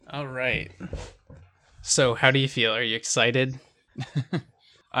All right. So, how do you feel? Are you excited?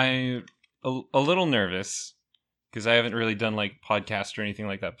 I'm a little nervous because I haven't really done like podcasts or anything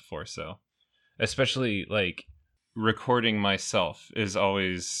like that before. So, especially like recording myself is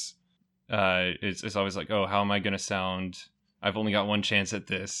always it's always like, oh, how am I gonna sound? I've only got one chance at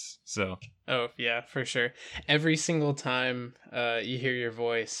this. So, Oh, yeah, for sure. Every single time you hear your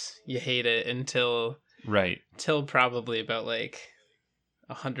voice, you hate it right. till probably about like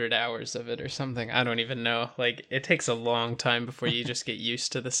 100 hours of it or something. I don't even know. Like, it takes a long time before you just get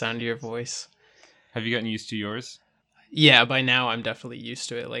used to the sound of your voice. Have you gotten used to yours? Yeah, by now I'm definitely used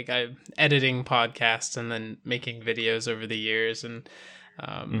to it. Like, I'm editing podcasts and then making videos over the years, and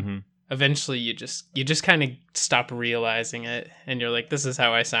um, Mm-hmm. eventually you just kind of stop realizing it, and you're like, this is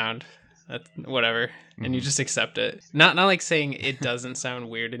how I sound. That's whatever, and you Mm-hmm. just accept it. Not like saying it doesn't sound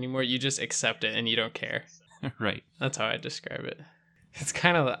weird anymore. You just accept it and you don't care. Right. That's how I describe it. It's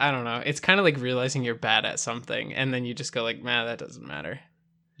kind of, I don't know. It's kind of like realizing you're bad at something, and then you just go like, man, that doesn't matter.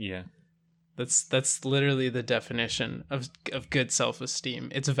 Yeah. That's literally the definition of good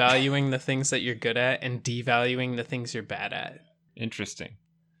self-esteem. It's valuing the things that you're good at and devaluing the things you're bad at. Interesting.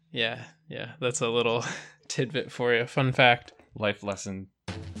 Yeah, yeah. That's a little tidbit for you. Fun fact. Life lesson.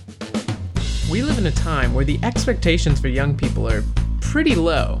 We live in a time where the expectations for young people are pretty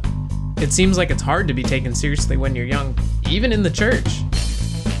low. It seems like it's hard to be taken seriously when you're young, even in the church.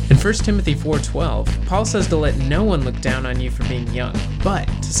 In 1 Timothy 4:12, Paul says to let no one look down on you for being young, but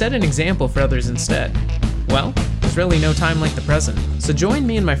to set an example for others instead. Well, there's really no time like the present, so join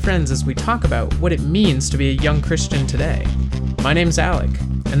me and my friends as we talk about what it means to be a young Christian today. My name's Alec,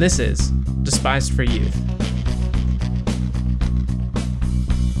 and this is Despised for Youth.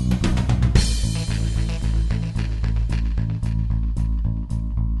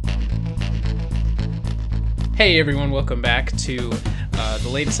 Hey everyone, welcome back to the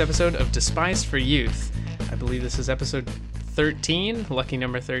latest episode of Despised for Youth. I believe this is episode 13, lucky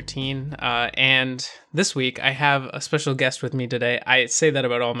number 13. And this week I have a special guest with me today. I say that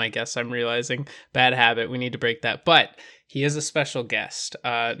about all my guests, I'm realizing. Bad habit, we need to break that. But he is a special guest.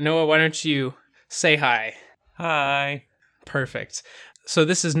 Noah, why don't you say hi? Hi. Perfect. So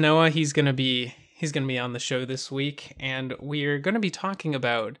this is Noah. He's gonna be on the show this week, and we're gonna be talking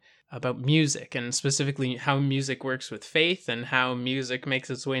about music, and specifically how music works with faith and how music makes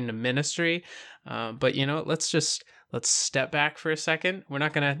its way into ministry. But let's step back for a second. We're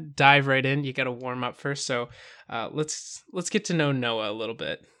not gonna dive right in. You got to warm up first. So let's get to know Noah a little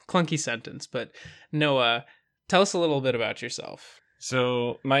bit. Clunky sentence, but Noah, tell us a little bit about yourself.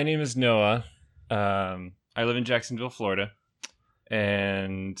 So my name is Noah. I live in Jacksonville, Florida,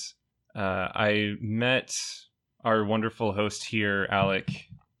 and I met our wonderful host here, Alec,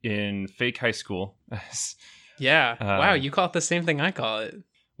 in fake high school. Yeah. Wow, you call it the same thing I call it.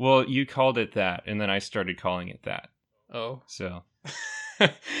 Well, you called it that, and then I started calling it that. Oh. So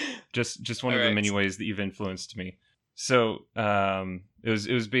just one All of the right. many ways that you've influenced me. So it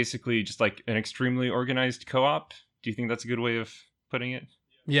was basically just like an extremely organized co-op. Do you think that's a good way of putting it?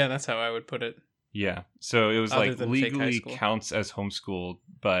 Yeah, that's how I would put it. Yeah. So it was Other like than fake high legally school. counts as homeschool,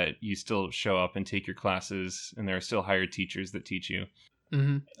 but you still show up and take your classes, and there are still hired teachers that teach you.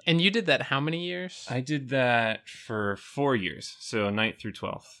 Mm-hmm. And you did that how many years? I did that for 4 years, so 9th through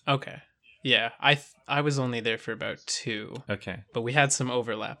 12th. Okay. Yeah, I was only there for about 2, Okay. but we had some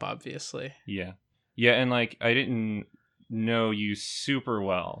overlap, obviously. Yeah. Yeah, and like I didn't know you super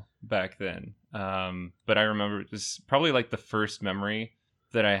well back then. But I remember this is probably like the first memory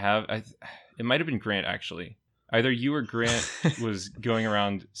that I have. It might have been Grant actually. Either you or Grant was going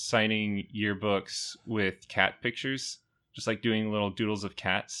around signing yearbooks with cat pictures, just like doing little doodles of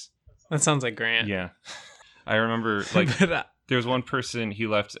cats. That sounds like Grant. Yeah. I remember like But, there was one person, he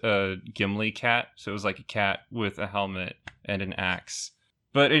left a Gimli cat, so it was like a cat with a helmet and an axe.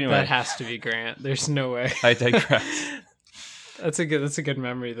 But anyway, that has to be Grant. There's no way. I digress. That's a good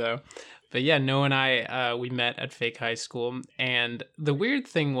memory though. But yeah, Noah and I we met at fake high school, and the weird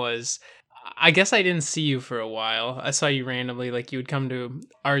thing was, I guess I didn't see you for a while. I saw you randomly, like you would come to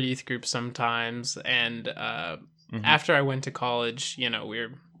our youth group sometimes, and after I went to college, we were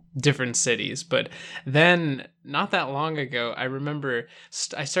different cities. But then, not that long ago, I remember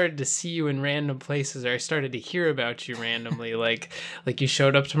I started to see you in random places, or I started to hear about you randomly. like you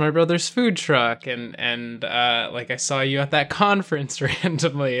showed up to my brother's food truck, and like I saw you at that conference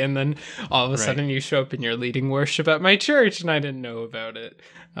randomly, and then all of a sudden you show up and you're leading worship at my church, and I didn't know about it.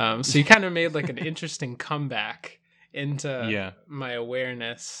 So you kind of made like an interesting comeback into my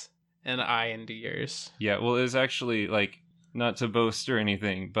awareness and into yours. Yeah, well, it was actually like, not to boast or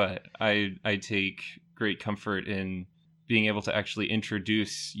anything, but I take great comfort in being able to actually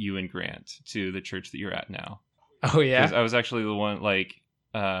introduce you and Grant to the church that you're at now. Oh yeah. Because I was actually the one, like,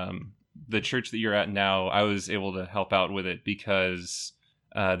 the church that you're at now, I was able to help out with it because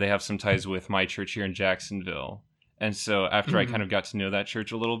they have some ties with my church here in Jacksonville. And so after I kind of got to know that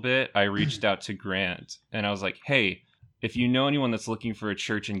church a little bit, I reached out to Grant and I was like, hey, if you know anyone that's looking for a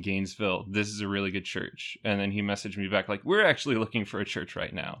church in Gainesville, this is a really good church. And then he messaged me back like, we're actually looking for a church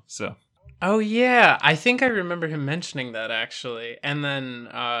right now. So. Oh yeah, I think I remember him mentioning that actually. And then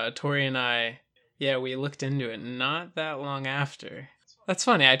Tori and I, yeah, we looked into it not that long after. That's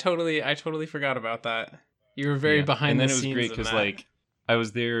funny. I totally forgot about that. You were very behind the scenes. And then it was great because like I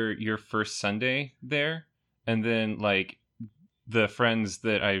was there your first Sunday there, and then like the friends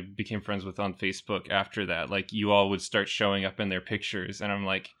that I became friends with on Facebook after that, like you all would start showing up in their pictures, and I'm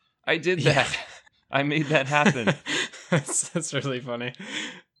like, I did that. Yeah. I made that happen. That's really funny.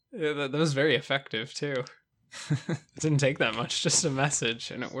 Yeah, that was very effective too. It didn't take that much, just a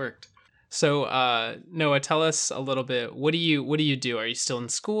message, and it worked. So, Noah, tell us a little bit. What do you do? Are you still in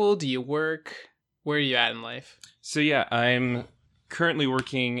school? Do you work? Where are you at in life? So yeah, I'm currently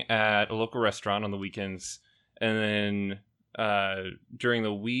working at a local restaurant on the weekends, and then during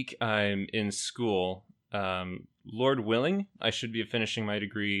the week I'm in school. Lord willing, I should be finishing my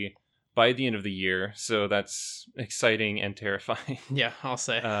degree by the end of the year, so that's exciting and terrifying. Yeah, I'll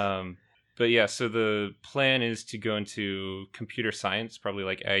say. But yeah, so the plan is to go into computer science, probably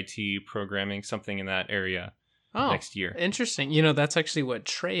like IT programming, something in that area next year. Interesting. You know, that's actually what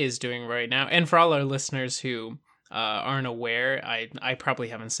Trey is doing right now. And for all our listeners who aren't aware, I probably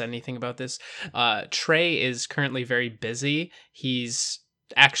haven't said anything about this. Trey is currently very busy. He's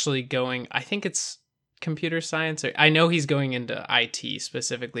actually going, I think it's computer science. I know he's going into IT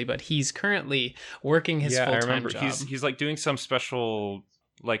specifically, but he's currently working his full-time job. He's like doing some special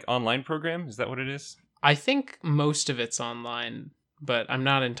like online program. Is that what it is? I think most of it's online, but I'm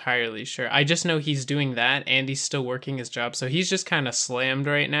not entirely sure. I just know he's doing that and he's still working his job. So he's just kind of slammed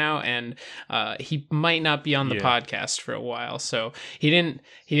right now, and he might not be on the podcast for a while. So he didn't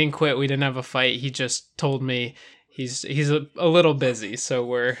quit. We didn't have a fight. He just told me he's a little busy. So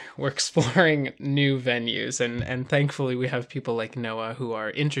we're exploring new venues, and thankfully we have people like Noah who are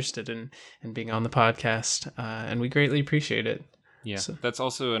interested in being on the podcast, and we greatly appreciate it. Yeah, so that's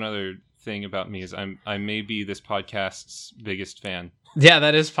also another thing about me is I may be this podcast's biggest fan. Yeah,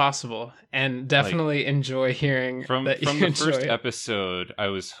 that is possible, and definitely enjoy hearing from that from the first episode. I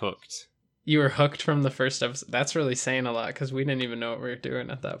was hooked. You were hooked from the first episode. That's really saying a lot because we didn't even know what we were doing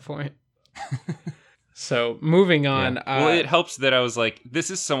at that point. So moving on. Yeah. Well, it helps that I was like,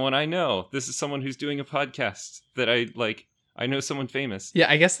 this is someone I know. This is someone who's doing a podcast that I like. I know someone famous. Yeah,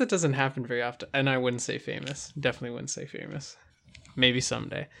 I guess that doesn't happen very often, and I wouldn't say famous. Definitely wouldn't say famous. Maybe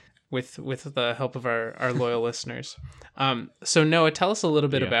someday, with the help of our loyal listeners. So Noah, tell us a little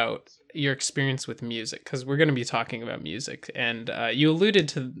bit about your experience with music, because we're going to be talking about music, and you alluded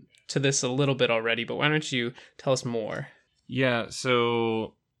to this a little bit already, but why don't you tell us more? Yeah,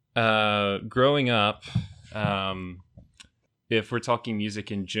 so growing up, if we're talking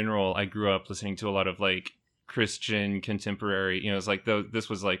music in general, I grew up listening to a lot of like Christian contemporary. You know, it's like this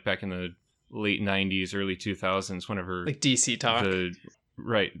was like back in the late 90s, early 2000s, whenever like DC Talk,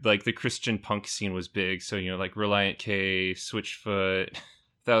 like the Christian punk scene was big. So, you know, like Relient K, Switchfoot,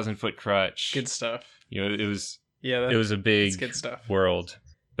 1,000 Foot Crutch, good stuff. You know, it was a big good stuff. World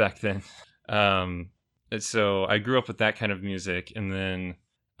back then. And so I grew up with that kind of music, and then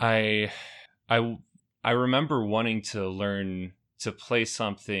I remember wanting to learn to play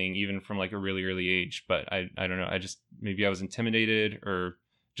something even from like a really early age, but I don't know, maybe I was intimidated or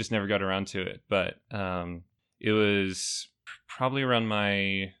just never got around to it. But it was probably around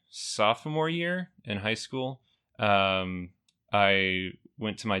my sophomore year in high school. I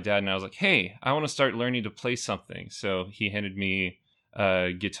went to my dad and I was like, hey, I want to start learning to play something. So he handed me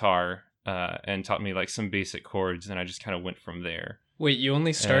a guitar and taught me like some basic chords, and I just kind of went from there. Wait, you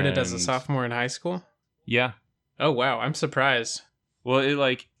only started as a sophomore in high school? Yeah. Oh wow, I'm surprised. Well,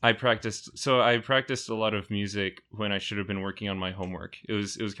 I practiced a lot of music when I should have been working on my homework. It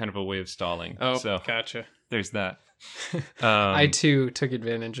was kind of a way of stalling. Oh, so gotcha. There's that. I too took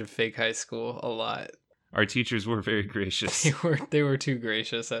advantage of fake high school a lot. Our teachers were very gracious. They were too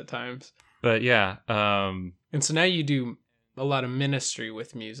gracious at times. But yeah. And so now you do a lot of ministry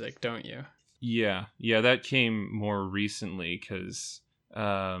with music, don't you? Yeah, that came more recently because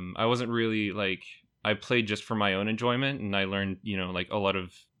I wasn't really like, I played just for my own enjoyment, and I learned, you know, like a lot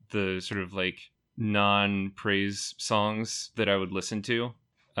of the sort of like non-praise songs that I would listen to.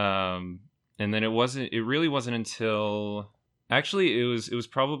 And then it really wasn't until, actually it was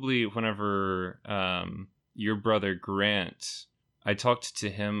probably whenever, your brother Grant, I talked to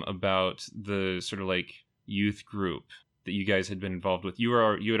him about the sort of like youth group that you guys had been involved with. You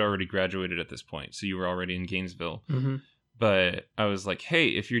had already graduated at this point, so you were already in Gainesville. Mm-hmm. But I was like, hey,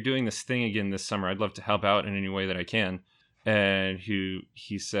 if you're doing this thing again this summer, I'd love to help out in any way that I can. And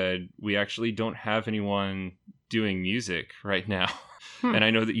he said, we actually don't have anyone doing music right now. And I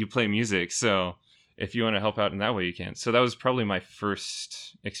know that you play music, so if you want to help out in that way, you can. So that was probably my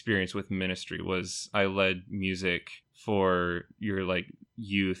first experience with ministry. Was I led music for your like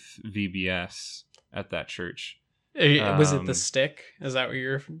youth VBS at that church. Was it the Stick? Is that what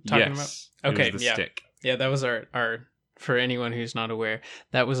you're talking yes, about? Okay, it was the Stick. Yeah, that was our for anyone who's not aware,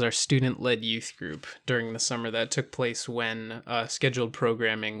 that was our student-led youth group during the summer that took place when scheduled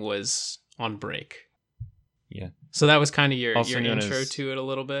programming was on break. Yeah. So that was kind of your intro as, to it a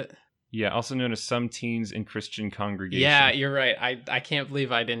little bit. Yeah, also known as Some Teens in Christian Congregation. Yeah, you're right. I can't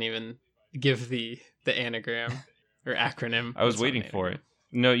believe I didn't even give the anagram or acronym. I was waiting for it.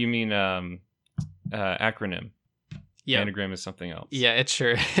 No, you mean acronym. Yeah. Anagram is something else. Yeah, it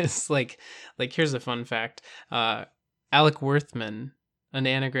sure is. Like here's a fun fact. Alec Worthman, an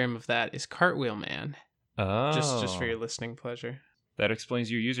anagram of that is Cartwheel Man. Oh. Just for your listening pleasure. That explains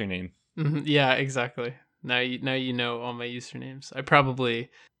your username. Mm-hmm. Yeah, exactly. Now you know all my usernames. I probably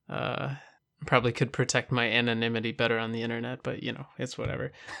could protect my anonymity better on the internet, but it's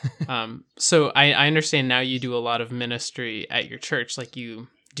whatever. So I understand now you do a lot of ministry at your church. Like do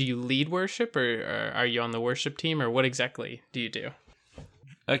you lead worship, or are you on the worship team, or what exactly do you do?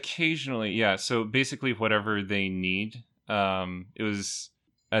 Occasionally, yeah. So basically whatever they need. It was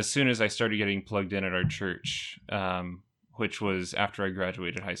as soon as I started getting plugged in at our church, which was after I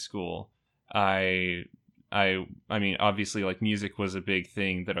graduated high school. I mean, obviously, like, music was a big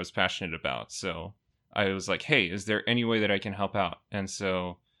thing that I was passionate about. So I was like, hey, is there any way that I can help out? And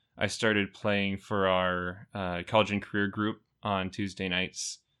so I started playing for our college and career group on Tuesday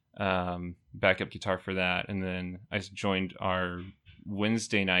nights, backup guitar for that. And then I joined our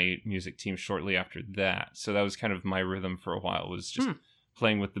Wednesday night music team shortly after that. So that was kind of my rhythm for a while, was just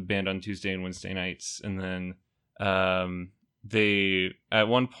playing with the band on Tuesday and Wednesday nights. And then they, at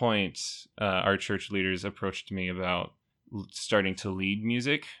one point, our church leaders approached me about starting to lead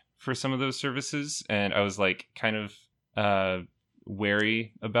music for some of those services. And I was like kind of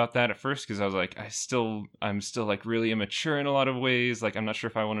wary about that at first, because I was like, I'm still like really immature in a lot of ways. Like, I'm not sure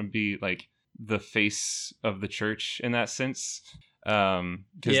if I want to be like the face of the church in that sense. Because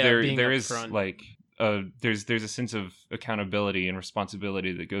there is front. Like there's a sense of accountability and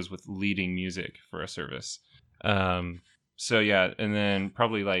responsibility that goes with leading music for a service. So yeah, and then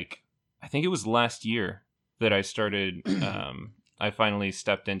probably like I think it was last year that I started. I finally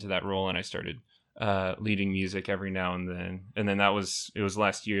stepped into that role and I started leading music every now and then. And then it was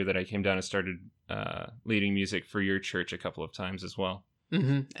last year that I came down and started leading music for your church a couple of times as well.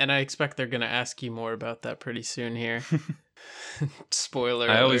 Mm-hmm. And I expect they're going to ask you more about that pretty soon here. Spoiler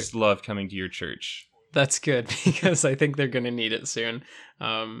alert. I always love coming to your church. That's good, because I think they're going to need it soon,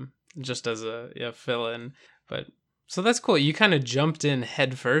 just as a fill-in. But so that's cool. You kind of jumped in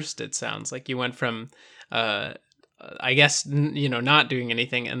head first, it sounds like. You went from, I guess, not doing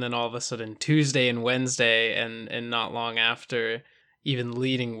anything, and then all of a sudden Tuesday and Wednesday, and not long after, even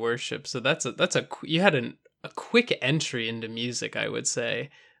leading worship. So you had a quick entry into music, I would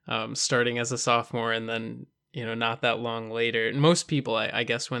say, starting as a sophomore, and then not that long later. And most people, I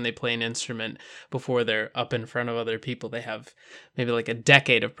guess, when they play an instrument before they're up in front of other people, they have maybe like a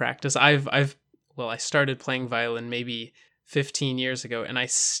decade of practice. I started playing violin maybe 15 years ago, and I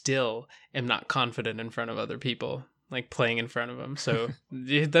still am not confident in front of other people, like playing in front of them. So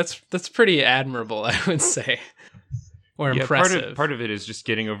that's pretty admirable, I would say, or impressive. Part of it is just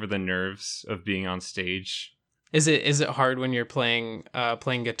getting over the nerves of being on stage. Is it hard when you're playing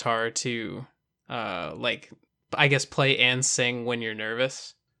guitar to I guess play and sing when you're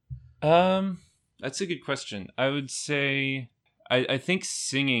nervous? That's a good question. I would say I think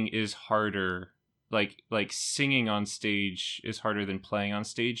singing is harder. Like singing on stage is harder than playing on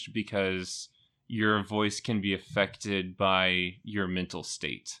stage, because your voice can be affected by your mental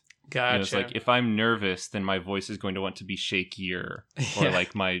state. Gotcha. It's like if I'm nervous, then my voice is going to want to be shakier, or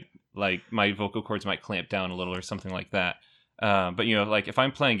like my vocal cords might clamp down a little or something like that. But like if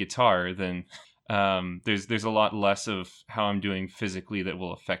I'm playing guitar, then there's a lot less of how I'm doing physically that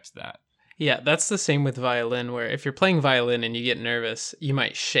will affect that. Yeah, that's the same with violin, where if you're playing violin and you get nervous, you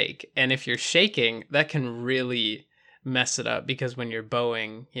might shake. And if you're shaking, that can really mess it up, because when you're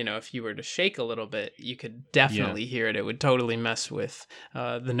bowing, if you were to shake a little bit, you could definitely hear it. It would totally mess with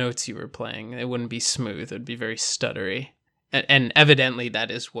the notes you were playing. It wouldn't be smooth. It would be very stuttery. and evidently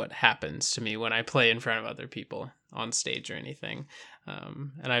that is what happens to me when I play in front of other people on stage or anything.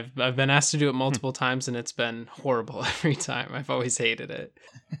 And I've been asked to do it multiple times, and it's been horrible every time. I've always hated it.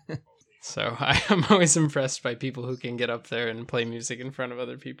 So I'm always impressed by people who can get up there and play music in front of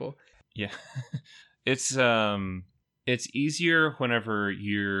other people. Yeah. It's easier whenever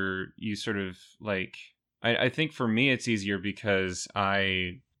you sort of like, I think for me it's easier because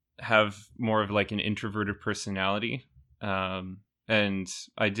I have more of like an introverted personality. And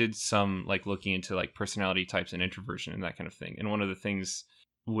I did some like looking into like personality types and introversion and that kind of thing. And one of the things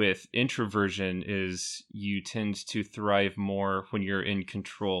with introversion is you tend to thrive more when you're in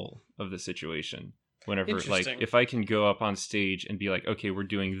control of the situation. Whenever, like, if I can go up on stage and be like, okay, we're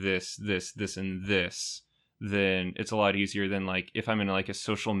doing this, and this, then it's a lot easier than like if I'm in like a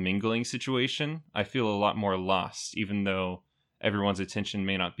social mingling situation. I feel a lot more lost, even though everyone's attention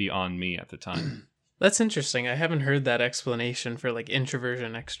may not be on me at the time. That's interesting. I haven't heard that explanation for like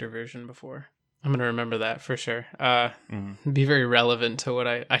introversion, extroversion before. I'm going to remember that for sure. Be very relevant to what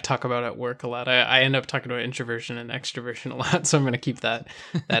I talk about at work a lot. I end up talking about introversion and extroversion a lot, so I'm going to keep that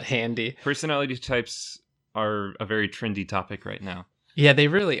handy. Personality types are a very trendy topic right now. Yeah, they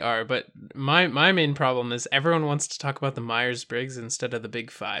really are. But my main problem is everyone wants to talk about the Myers-Briggs instead of the Big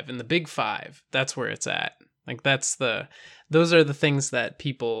Five. And the Big Five, that's where it's at. Like those are the things that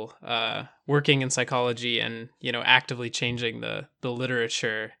people working in psychology and, you know, actively changing the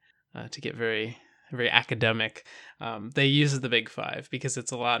literature to get very, very academic. They use the Big Five because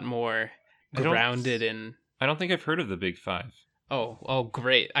it's a lot more grounded in... I don't think I've heard of the Big Five. Oh,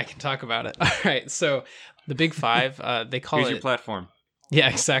 great. I can talk about it. All right. So the Big Five, they call Here's it... your platform. Yeah,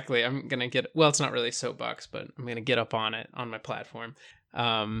 exactly. I'm going to get... Well, it's not really soapbox, but I'm going to get up on it on my platform.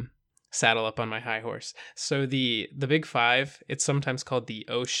 Saddle up on my high horse. So the Big Five, it's sometimes called the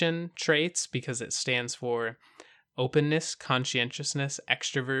Ocean traits because it stands for openness, conscientiousness,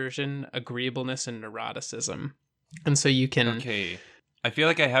 extroversion, agreeableness, and neuroticism. And so you can... Okay. I feel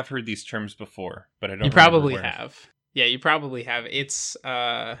like I have heard these terms before, but I don't. You probably have. Yeah, you probably have. It's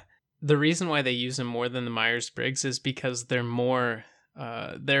the reason why they use them more than the Myers-Briggs is because they're more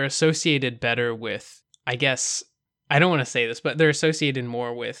they're associated better with, I guess, I don't want to say this, but they're associated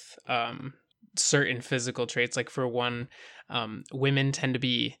more with certain physical traits. Like for one, women tend to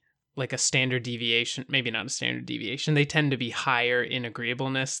be like a standard deviation, maybe not a standard deviation. They tend to be higher in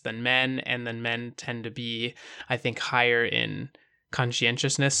agreeableness than men, and then men tend to be, I think, higher in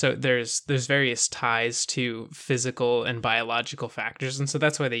conscientiousness. So there's various ties to physical and biological factors, and so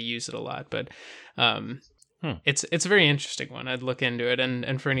that's why they use it a lot. But it's a very interesting one. I'd look into it,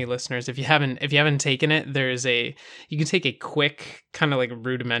 and for any listeners, if you haven't taken it, you can take a quick kind of like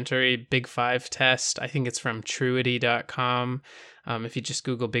rudimentary Big Five test. I think it's from Truity.com. If you just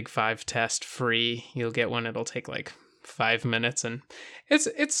Google Big Five test free, you'll get one. It'll take like 5 minutes, and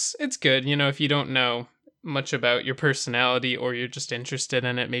it's good. You know, if you don't know much about your personality or you're just interested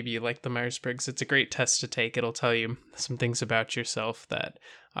in it, maybe you like the Myers-Briggs, it's a great test to take. It'll tell you some things about yourself that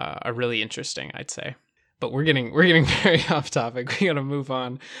are really interesting, I'd say. But we're getting very off topic. We got to move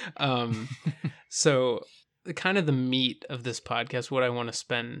on. So kind of the meat of this podcast, what I want to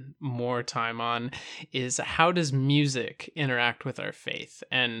spend more time on is how does music interact with our faith?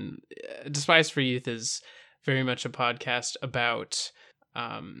 And Despise for Youth is very much a podcast about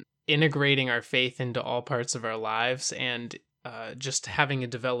integrating our faith into all parts of our lives and just having a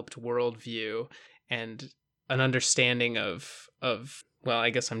developed worldview and an understanding of well,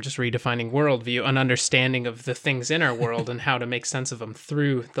 I guess I'm just redefining worldview, an understanding of the things in our world and how to make sense of them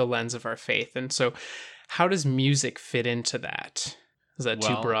through the lens of our faith. And so how does music fit into that? Is that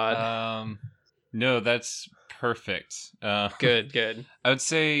too broad? No, that's perfect. Good. I would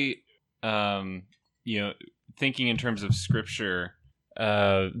say, thinking in terms of scripture,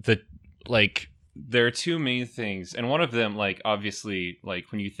 there are two main things, and one of them, like, obviously,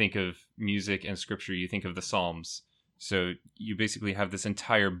 like when you think of music and scripture, you think of the Psalms. So you basically have this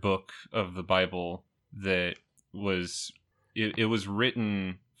entire book of the Bible that was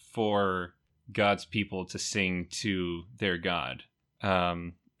written for God's people to sing to their God,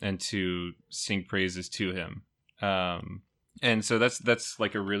 and to sing praises to Him. And so that's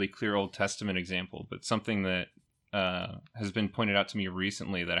like a really clear Old Testament example, but something that has been pointed out to me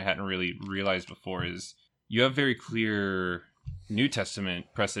recently that I hadn't really realized before is you have very clear New Testament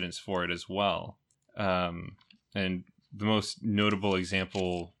precedents for it as well. And the most notable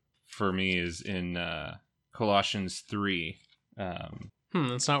example for me is in Colossians 3.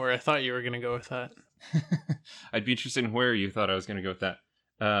 That's not where I thought you were going to go with that. I'd be interested in where you thought I was going to go with that.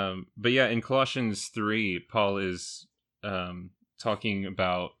 But yeah, in Colossians 3, Paul is talking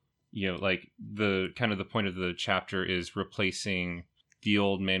about like the kind of the point of the chapter is replacing the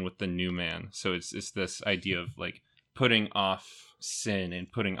old man with the new man. So it's this idea of like putting off sin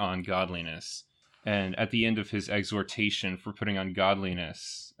and putting on godliness. And at the end of his exhortation for putting on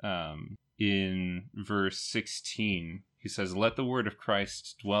godliness, in verse 16, he says, "Let the word of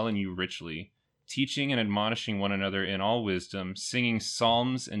Christ dwell in you richly, teaching and admonishing one another in all wisdom, singing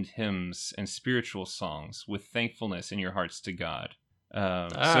psalms and hymns and spiritual songs with thankfulness in your hearts to God."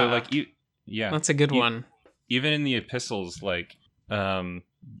 So like, yeah, that's a good one. Even in the epistles, like, the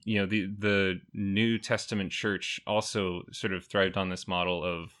New Testament church also sort of thrived on this model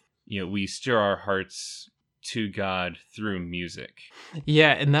of, we stir our hearts to God through music.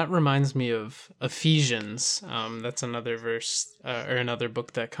 Yeah, and that reminds me of Ephesians. That's another verse or another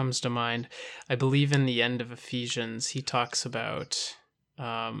book that comes to mind. I believe in the end of Ephesians, he talks about,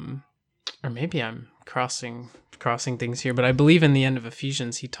 or maybe I'm crossing things here, but I believe in the end of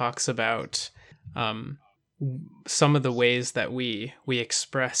Ephesians, he talks about some of the ways that we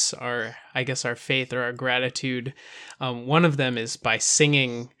express our faith or our gratitude. One of them is by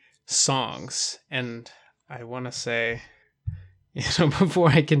singing songs, and I want to say, before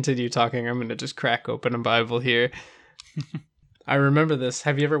I continue talking, I'm going to just crack open a Bible here. I remember this.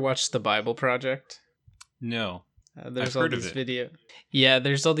 Have you ever watched The Bible Project? No. There's all these videos. Yeah,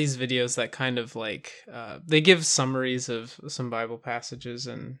 there's all these videos that kind of like, they give summaries of some Bible passages,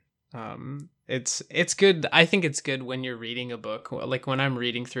 and it's good. I think it's good when you're reading a book. Like when I'm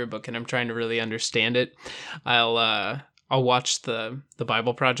reading through a book and I'm trying to really understand it, I'll watch the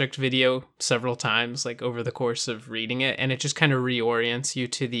Bible Project video several times, like over the course of reading it, and it just kind of reorients you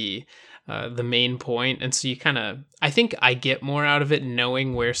to the main point. And so you kind of, I think I get more out of it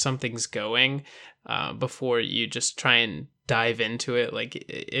knowing where something's going before you just try and dive into it. Like,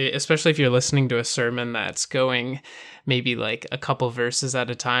 especially if you're listening to a sermon that's going maybe like a couple verses at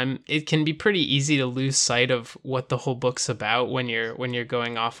a time, it can be pretty easy to lose sight of what the whole book's about when you're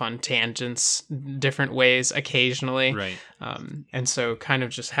going off on tangents different ways occasionally. Right. And so kind of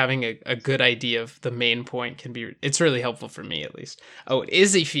just having a good idea of the main point it's really helpful for me, at least. Oh, it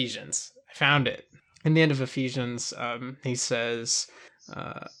is Ephesians. I found it. In the end of Ephesians, he says,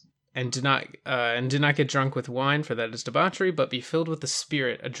 and do not get drunk with wine, for that is debauchery, but be filled with the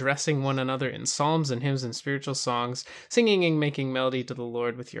Spirit, addressing one another in psalms and hymns and spiritual songs, singing and making melody to the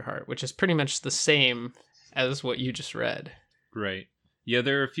Lord with your heart, which is pretty much the same as what you just read. Right. Yeah,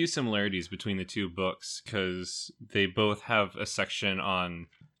 there are a few similarities between the two books, because they both have a section on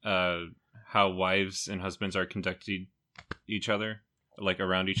how wives and husbands are conducting each other, like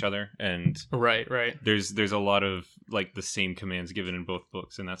around each other, and right there's a lot of like the same commands given in both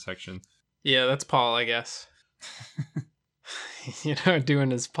books in that section. Yeah, that's Paul, I guess.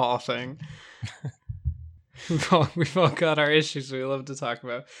 Doing his Paul thing. We've all got our issues we love to talk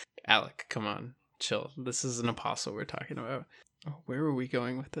about. Alec, come on, chill. This is an apostle we're talking about. Oh, where were we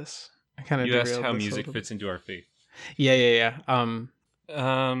going with this? I kind of you asked how music fits into our faith. Yeah.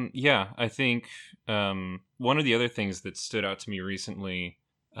 I think one of the other things that stood out to me recently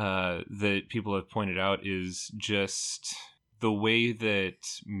that people have pointed out is just the way that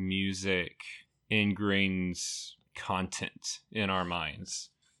music ingrains content in our minds.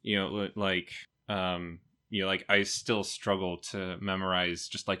 Like I still struggle to memorize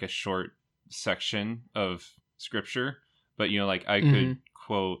just like a short section of scripture, but I could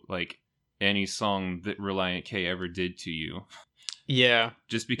quote like any song that Relient K ever did to you. Yeah.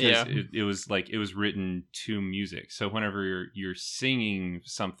 Just because it was written to music. So whenever you're singing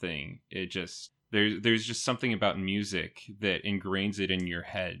something, there's just something about music that ingrains it in your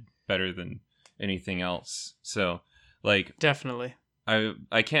head better than anything else. So like definitely.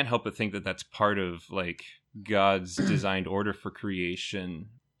 I can't help but think that that's part of like God's designed order for creation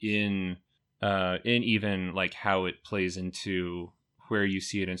in even like how it plays into where you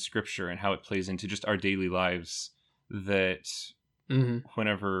see it in scripture and how it plays into just our daily lives, that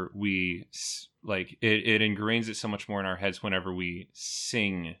whenever we like it ingrains it so much more in our heads whenever we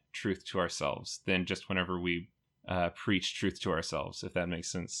sing truth to ourselves than just whenever we preach truth to ourselves, if that makes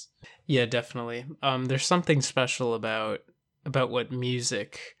sense. Yeah, definitely. There's something special about what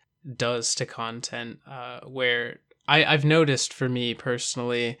music does to content, where I've noticed for me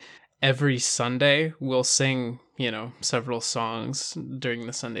personally, every Sunday we'll sing, several songs during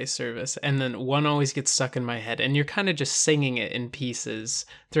the Sunday service, and then one always gets stuck in my head, and you're kind of just singing it in pieces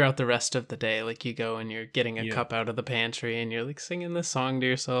throughout the rest of the day. Like you go and you're getting a cup out of the pantry and you're like singing this song to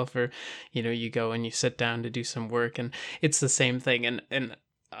yourself, or you go and you sit down to do some work, and it's the same thing. And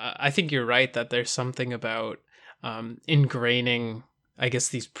I think you're right that there's something about ingraining, I guess,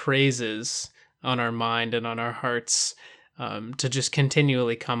 these praises on our mind and on our hearts to just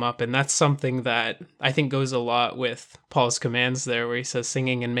continually come up. And that's something that I think goes a lot with Paul's commands there, where he says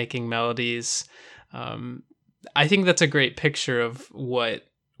singing and making melodies. I think that's a great picture of what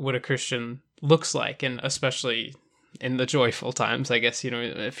a Christian looks like, and especially in the joyful times. I guess,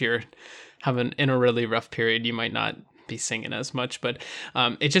 if you're having in a really rough period, you might not be singing as much, but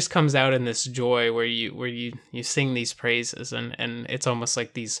it just comes out in this joy where you sing these praises, and it's almost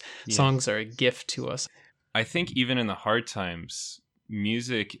like these songs are a gift to us. I think even in the hard times,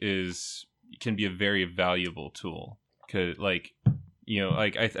 music can be a very valuable tool. 'Cause I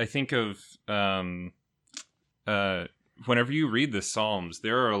think of whenever you read the Psalms,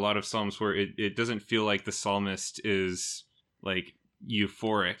 there are a lot of Psalms where it doesn't feel like the psalmist is like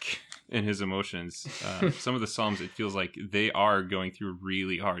euphoric in his emotions. Some of the Psalms, it feels like they are going through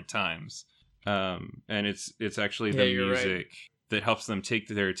really hard times. And it's actually the music that helps them take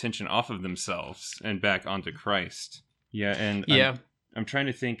their attention off of themselves and back onto Christ. Yeah. And I'm trying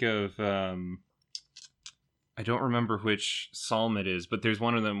to think of, I don't remember which Psalm it is, but there's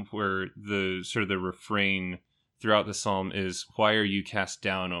one of them where the sort of the refrain throughout the Psalm is, "Why are you cast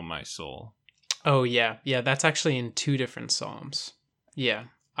down, O my soul?" Oh yeah. Yeah. That's actually in 2 different Psalms. Yeah.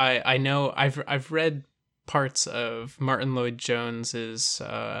 I know I've read parts of Martin Lloyd-Jones's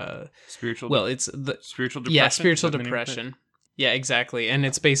spiritual. Well, it's the spiritual depression. Yeah, spiritual depression. Yeah, exactly. And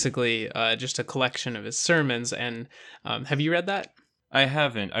it's basically just a collection of his sermons. And have you read that? I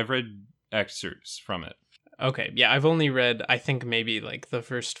haven't. I've read excerpts from it. Okay, yeah, I've only read, I think maybe like the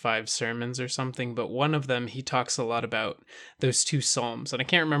first 5 sermons or something, but one of them he talks a lot about those 2 Psalms, and I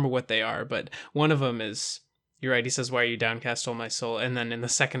can't remember what they are, but one of them is, you're right, he says, "Why are you downcast, O my soul?" And then in the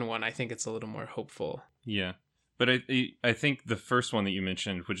second one, I think it's a little more hopeful. Yeah, but I think the first one that you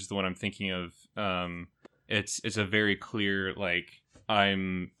mentioned, which is the one I'm thinking of, it's a very clear, like,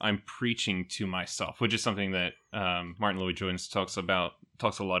 I'm preaching to myself, which is something that Martin Lloyd-Jones talks a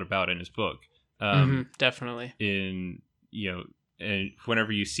lot about in his book. Definitely. And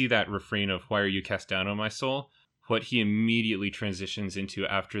whenever you see that refrain of "Why are you cast down, O my soul?", what he immediately transitions into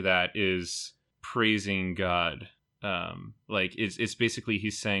after that is praising God. Like it's basically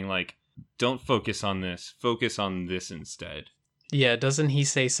he's saying, like, don't focus on this, focus on this instead. Yeah, doesn't he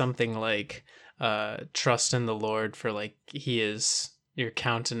say something like, trust in the Lord, for like he is your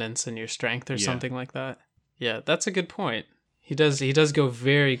countenance and your strength, or something like that? Yeah, that's a good point. He does go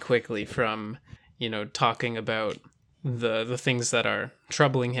very quickly from, talking about the things that are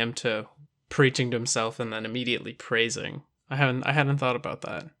troubling him to preaching to himself, and then immediately praising. I hadn't thought about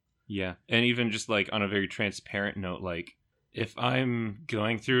that. Yeah, and even just like on a very transparent note, like if I'm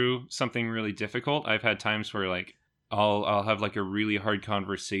going through something really difficult, I've had times where like I'll have like a really hard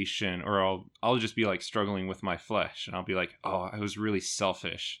conversation, or I'll just be like struggling with my flesh, and I'll be like, "Oh, I was really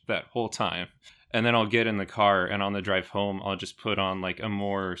selfish that whole time." And then I'll get in the car, and on the drive home, I'll just put on like a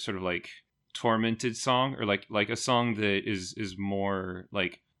more sort of like tormented song, or like a song that is more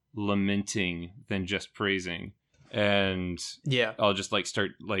like lamenting than just praising. And I'll just like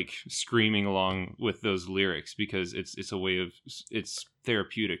start like screaming along with those lyrics, because it's a way of, it's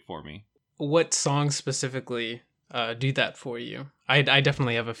therapeutic for me. What songs specifically do that for you? I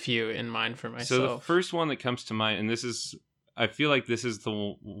definitely have a few in mind for myself. So the first one that comes to mind, and I feel like this is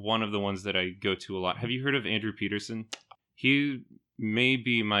the one of the ones that I go to a lot. Have you heard of Andrew Peterson? He may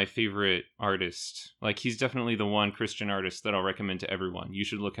be my favorite artist. Like, he's definitely the one Christian artist that I'll recommend to everyone. You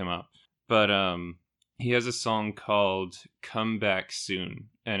should look him up. But he has a song called "Come Back Soon,"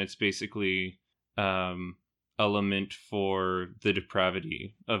 and it's basically a lament for the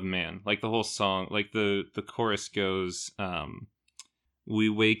depravity of man. Like the whole song, like the chorus goes, "We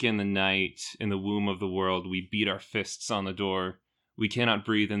wake in the night, in the womb of the world. We beat our fists on the door. We cannot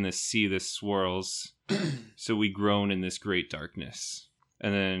breathe in this sea that swirls. So we groan in this great darkness."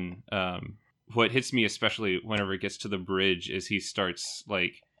 And then what hits me especially whenever it gets to the bridge is he starts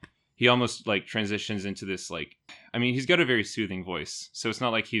like, he almost like transitions into this, like, I mean, he's got a very soothing voice, so it's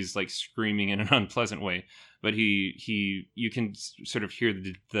not like he's like screaming in an unpleasant way, but you can sort of hear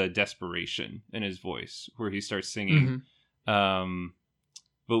the desperation in his voice, where he starts singing, "But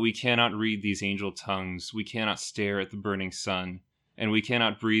we cannot read these angel tongues. We cannot stare at the burning sun. And we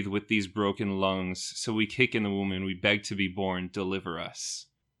cannot breathe with these broken lungs. So we kick in the womb and we beg to be born. Deliver us."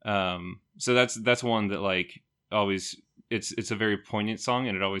 So that's one that like always, it's a very poignant song,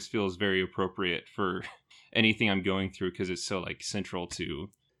 and it always feels very appropriate for anything I'm going through, because it's so like central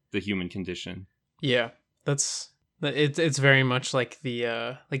to the human condition. Yeah, it's very much like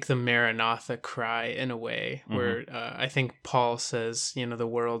the Maranatha cry in a way, where I think Paul says, the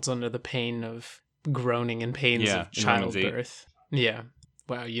world's under the pain of groaning and pains of childbirth. Yeah.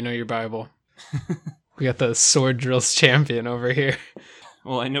 Wow, you know your Bible. We got the sword drills champion over here.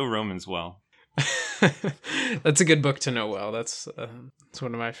 Well, I know Romans well. That's a good book to know well. That's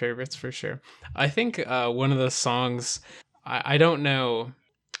one of my favorites for sure. I think one of the songs, I don't know,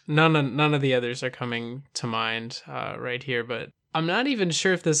 none of the others are coming to mind right here, but I'm not even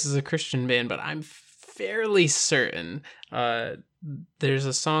sure if this is a Christian band, but I'm fairly certain there's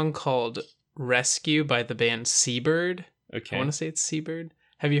a song called Rescue by the band Seabird. Okay. I want to say it's Seabird.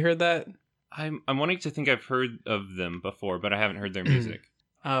 Have you heard that? I'm wanting to think I've heard of them before, but I haven't heard their music.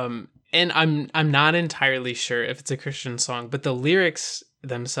 And I'm not entirely sure if it's a Christian song, but the lyrics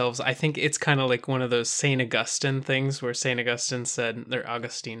themselves, I think it's kind of like one of those St. Augustine things where St. Augustine said, or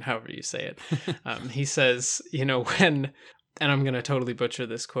Augustine, however you say it, he says, when, and I'm going to totally butcher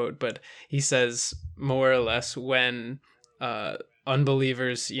this quote, but he says more or less when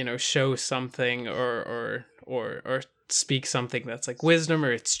unbelievers, show something or speak something that's like wisdom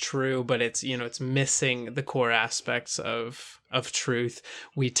or it's true, but it's it's missing the core aspects of truth,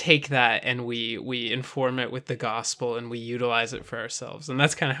 we take that and we inform it with the gospel and we utilize it for ourselves. And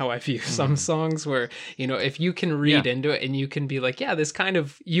that's kind of how I view some songs where if you can read into it and you can be like, yeah, this kind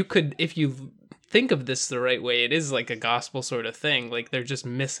of, you could, if you think of this the right way, it is like a gospel sort of thing, like they're just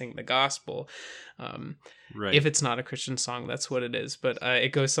missing the gospel. Right. If it's not a Christian song, that's what it is. But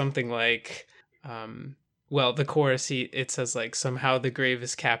it goes something like well, the chorus, it says like, somehow the grave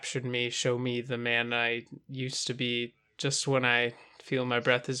has captured me, show me the man I used to be. Just when I feel my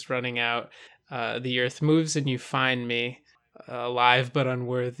breath is running out, the earth moves and you find me, alive but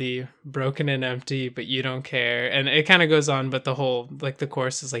unworthy, broken and empty, but you don't care. And it kind of goes on, but the whole, like the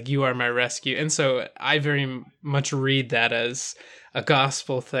chorus is like, you are my rescue. And so I very much read that as a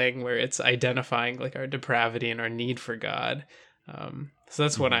gospel thing where it's identifying like our depravity and our need for God. So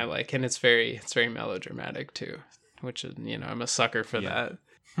that's what I like, and it's very melodramatic too, which is, I'm a sucker for that.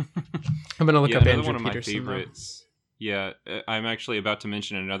 I'm gonna look up Andrew one Peterson. Of my favorites. Yeah, I'm actually about to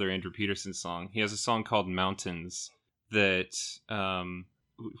mention another Andrew Peterson song. He has a song called Mountains that,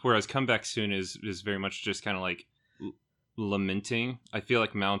 whereas Come Back Soon is very much just kind of like lamenting. I feel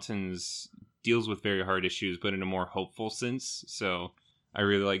like Mountains deals with very hard issues, but in a more hopeful sense. So I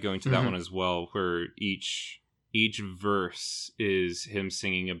really like going to that one as well, where each verse is him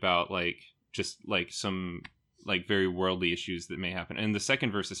singing about like just like some like very worldly issues that may happen, and the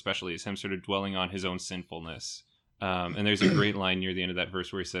second verse especially is him sort of dwelling on his own sinfulness. And there's a great line near the end of that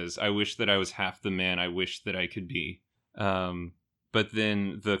verse where he says, I wish that I was half the man I wish that I could be. But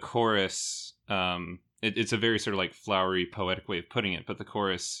then the chorus, it's a very sort of like flowery poetic way of putting it, but the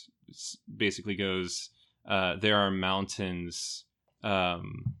chorus basically goes, there are mountains,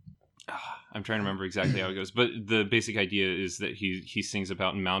 I'm trying to remember exactly how it goes, but the basic idea is that he sings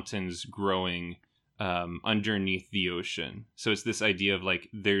about mountains growing underneath the ocean. So it's this idea of like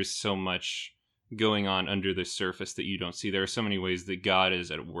there's so much going on under the surface that you don't see. There are so many ways that God is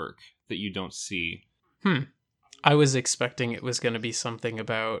at work that you don't see. I was expecting it was going to be something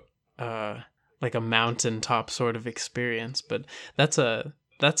about like a mountaintop sort of experience, but that's a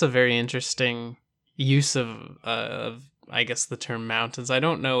very interesting use of I guess the term mountains. I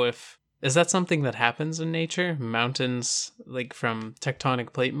don't know is that something that happens in nature? Mountains, like from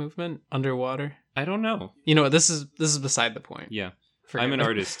tectonic plate movement underwater? I don't know. This is beside the point. Yeah. I'm an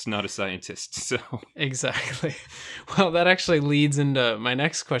artist, not a scientist, so... Exactly. Well, that actually leads into my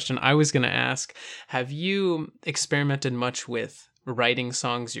next question. I was going to ask, have you experimented much with writing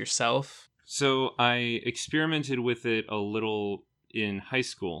songs yourself? So I experimented with it a little in high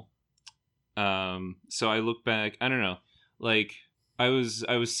school. So I look back, I don't know, like I was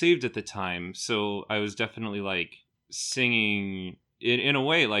saved at the time, so I was definitely like singing in a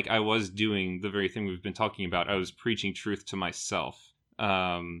way, like I was doing the very thing we've been talking about. I was preaching truth to myself.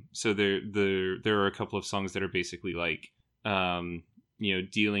 So there are a couple of songs that are basically like,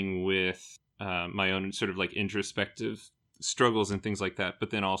 dealing with my own sort of like introspective struggles and things like that,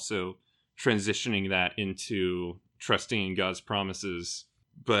 but then also transitioning that into trusting in God's promises.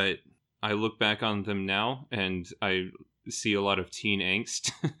 But I look back on them now and I see a lot of teen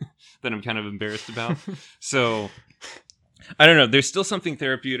angst that I'm kind of embarrassed about. So I don't know. There's still something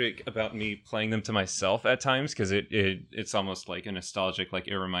therapeutic about me playing them to myself at times, because it's almost like a nostalgic, like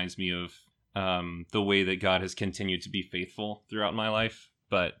it reminds me of the way that God has continued to be faithful throughout my life.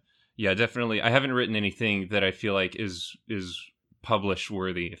 But yeah, definitely, I haven't written anything that I feel like is publish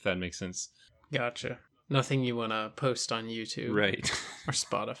worthy, if that makes sense. Gotcha. Nothing you want to post on YouTube, right? Or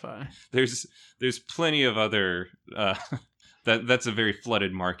Spotify. There's plenty of other. That's a very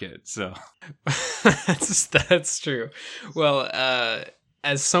flooded market, so that's true. Well,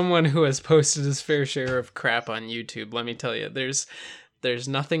 as someone who has posted his fair share of crap on YouTube, let me tell you, there's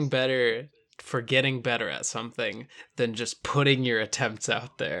nothing better for getting better at something than just putting your attempts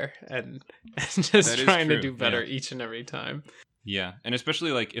out there and just trying to do better each and every time. Yeah, and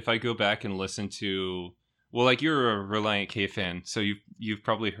especially like if I go back and listen to, well, like you're a Relient K fan, so you've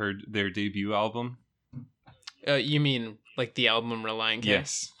probably heard their debut album. You mean like the album Relient K?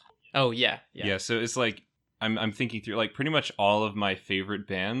 Yes. Oh yeah. So it's like I'm thinking through, like, pretty much all of my favorite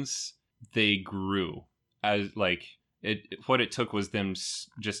bands, they grew as like what it took was them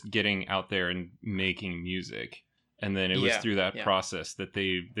just getting out there and making music, and then it was through that process that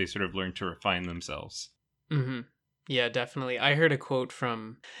they sort of learned to refine themselves. Mm-hmm. Yeah, definitely. I heard a quote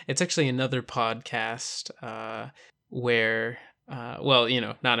from, it's actually another podcast where, well,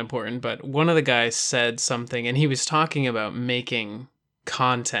 not important, but one of the guys said something, and he was talking about making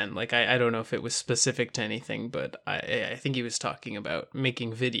content. Like, I don't know if it was specific to anything, but I think he was talking about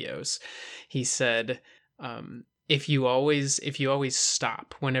making videos. He said, if you always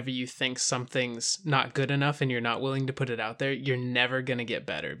stop whenever you think something's not good enough and you're not willing to put it out there, you're never going to get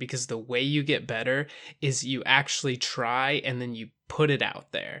better, because the way you get better is you actually try and then you put it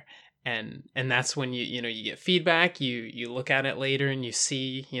out there. And that's when you get feedback, you look at it later and you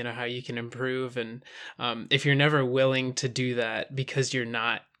see, how you can improve. And if you're never willing to do that because you're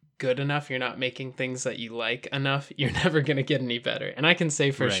not good enough, you're not making things that you like enough, you're never going to get any better. And I can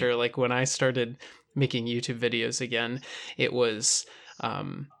say for sure, like when I started making YouTube videos again, it was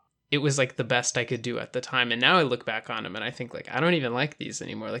like the best I could do at the time. And now I look back on them and I think, like, I don't even like these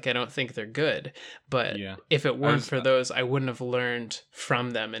anymore. Like, I don't think they're good. But if it weren't for those, I wouldn't have learned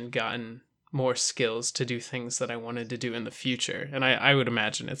from them and gotten more skills to do things that I wanted to do in the future. And I would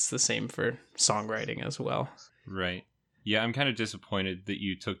imagine it's the same for songwriting as well. Right. Yeah, I'm kind of disappointed that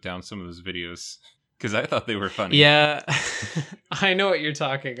you took down some of those videos, because I thought they were funny. Yeah, I know what you're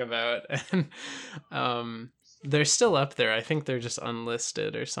talking about. And they're still up there. I think they're just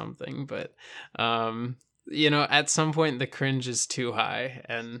unlisted or something. But, at some point the cringe is too high.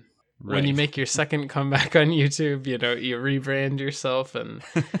 And when you make your second comeback on YouTube, you rebrand yourself and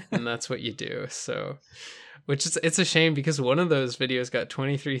that's what you do. So, it's a shame, because one of those videos got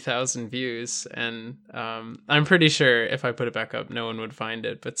 23,000 views. And I'm pretty sure if I put it back up, no one would find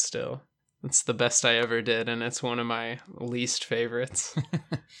it. But still. It's the best I ever did, and it's one of my least favorites.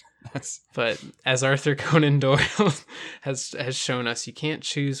 But as Arthur Conan Doyle has shown us, you can't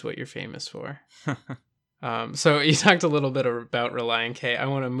choose what you're famous for. So you talked a little bit about Relient K. I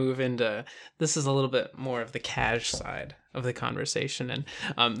want to move into, this is a little bit more of the cash side of the conversation.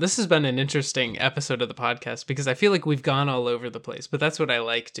 And this has been an interesting episode of the podcast, because I feel like we've gone all over the place, but that's what I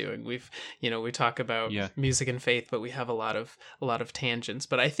like doing. We talk about music and faith, but we have a lot of tangents.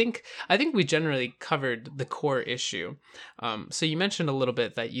 But I think we generally covered the core issue. So you mentioned a little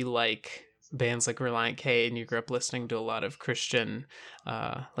bit that you like bands like Relient K, and you grew up listening to a lot of Christian,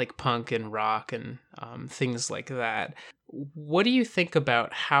 like punk and rock and things like that. What do you think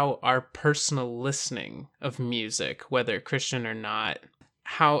about how our personal listening of music, whether Christian or not,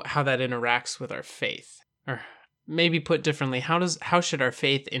 how that interacts with our faith? Or maybe put differently, how should our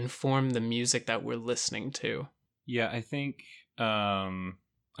faith inform the music that we're listening to? Yeah, I think I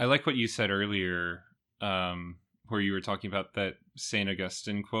like what you said earlier, where you were talking about that St.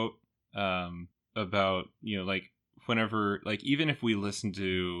 Augustine quote, about, like, whenever, like, even if we listen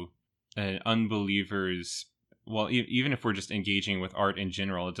to an unbeliever's, well, even if we're just engaging with art in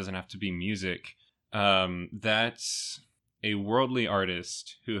general, it doesn't have to be music. That's a worldly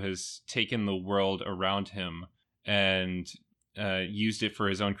artist who has taken the world around him and used it for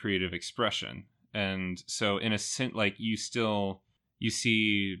his own creative expression. And so in a sense, like, you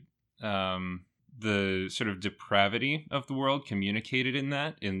see the sort of depravity of the world communicated in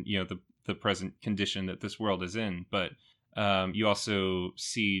that, in the present condition that this world is in, but you also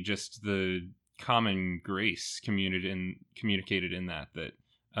see just the common grace communicated in that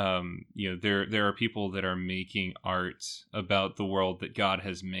there are people that are making art about the world that God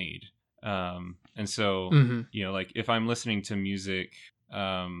has made, and so like, if I'm listening to music,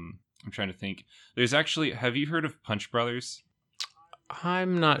 I'm trying to think. There's actually, have you heard of Punch Brothers?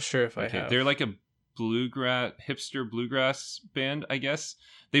 I'm not sure if I have. They're like a hipster bluegrass band, I guess.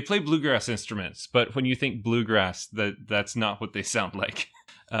 They play bluegrass instruments, but when you think bluegrass, that's not what they sound like.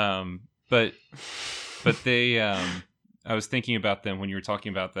 But they, I was thinking about them when you were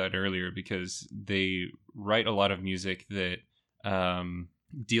talking about that earlier, because they write a lot of music that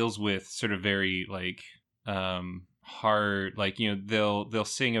deals with sort of very, like, hard, like, they'll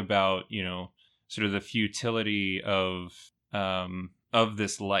sing about, sort of the futility of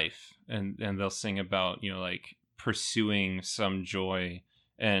this life, and they'll sing about, like, pursuing some joy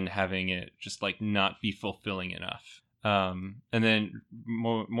and having it just, like, not be fulfilling enough. And then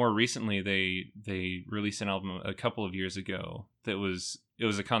more recently, they released an album a couple of years ago it was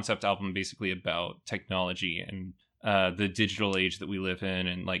a concept album basically about technology and the digital age that we live in,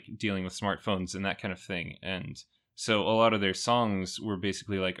 and like dealing with smartphones and that kind of thing. And so a lot of their songs were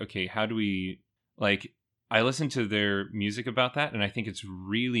basically like, okay, how do we like? I listened to their music about that, and I think it's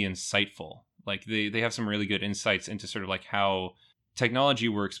really insightful. Like they have some really good insights into sort of like how technology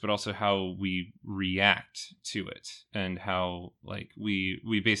works, but also how we react to it, and how like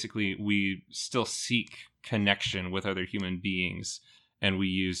we basically we still seek connection with other human beings, and we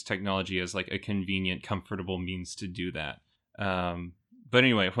use technology as like a convenient, comfortable means to do that. But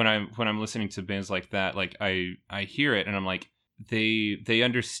anyway, when I'm listening to bands like that, like I hear it and I'm like, they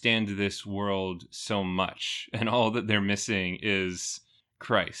understand this world so much, and all that they're missing is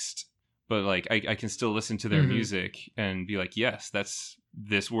Christ. But like I can still listen to their music and be like, yes,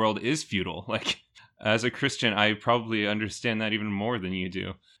 this world is futile. Like as a Christian, I probably understand that even more than you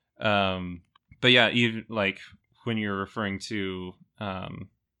do. But yeah, even like when you're referring to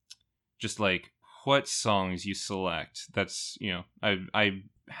just like what songs you select, that's, you know, I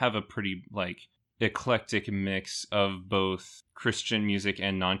have a pretty like eclectic mix of both Christian music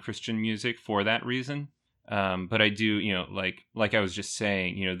and non-Christian music for that reason. But I do, you know, like I was just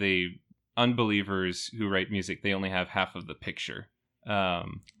saying, you know, unbelievers who write music, they only have half of the picture. Right.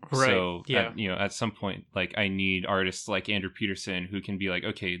 So yeah, you know, at some point, like I need artists like Andrew Peterson who can be like,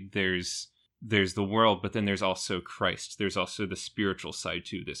 okay, there's the world, but then there's also Christ. There's also the spiritual side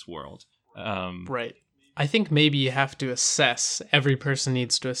to this world. Right. I think maybe you have to assess, every person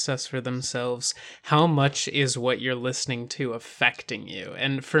needs to assess for themselves, how much is what you're listening to affecting you.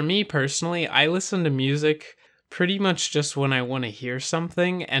 And for me personally, I listen to music pretty much just when I want to hear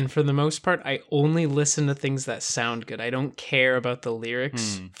something. And for the most part, I only listen to things that sound good. I don't care about the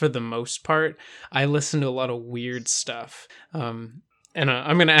lyrics for the most part. I listen to a lot of weird stuff. And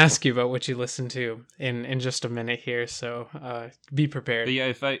I'm going to ask you about what you listen to in just a minute here, so be prepared. But yeah,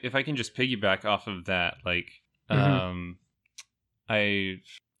 if I can just piggyback off of that, like, I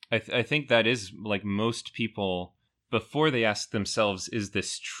think that is like most people, before they ask themselves, is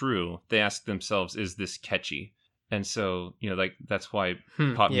this true? They ask themselves, is this catchy? And so, you know, like that's why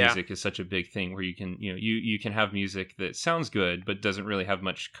pop music is such a big thing, where you can, you know, you can have music that sounds good but doesn't really have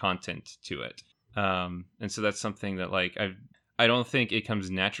much content to it. And so that's something that like I don't think it comes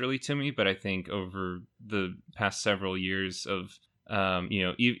naturally to me, but I think over the past several years of, you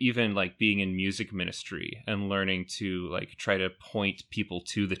know, even like being in music ministry and learning to like try to point people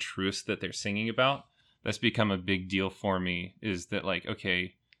to the truths that they're singing about, that's become a big deal for me. Is that like,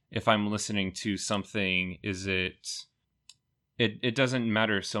 okay, if I'm listening to something, it doesn't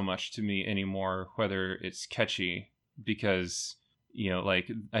matter so much to me anymore whether it's catchy, because, you know,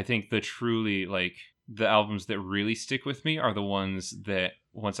 like I think the albums that really stick with me are the ones that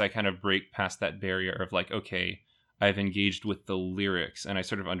once I kind of break past that barrier of like, okay, I've engaged with the lyrics and I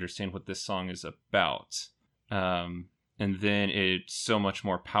sort of understand what this song is about. And then it's so much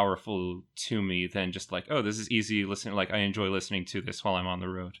more powerful to me than just like, oh, this is easy listening. Like I enjoy listening to this while I'm on the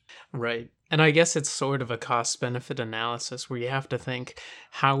road. Right. And I guess it's sort of a cost-benefit analysis where you have to think,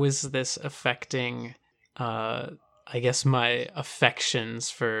 how is this affecting, I guess, my affections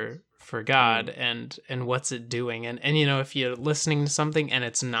for God, and what's it doing? And you know, if you're listening to something and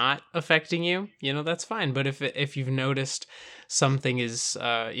it's not affecting you, you know, that's fine. But if you've noticed something is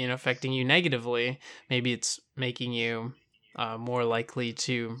you know, affecting you negatively, maybe it's making you more likely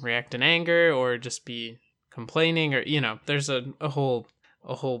to react in anger or just be complaining, or you know, there's a whole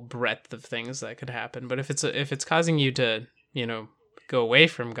breadth of things that could happen. But if it's causing you to, you know, go away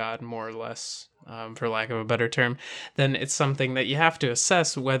from God more or less, for lack of a better term, then it's something that you have to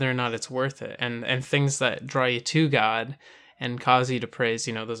assess whether or not it's worth it. And things that draw you to God and cause you to praise,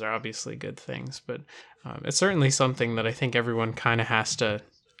 you know, those are obviously good things. But it's certainly something that I think everyone kind of has to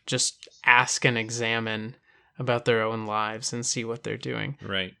just ask and examine about their own lives and see what they're doing.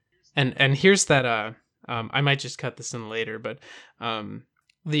 Right. And here's that. I might just cut this in later, but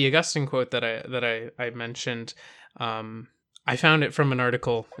the Augustine quote that I mentioned. I found it from an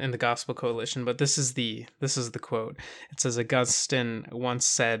article in the Gospel Coalition, but this is the quote. It says, Augustine once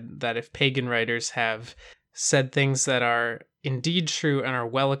said that if pagan writers have said things that are indeed true and are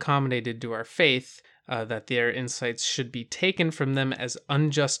well accommodated to our faith, that their insights should be taken from them as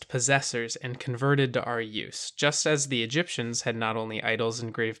unjust possessors and converted to our use, just as the Egyptians had not only idols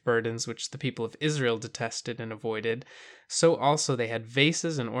and grave burdens which the people of Israel detested and avoided, so also they had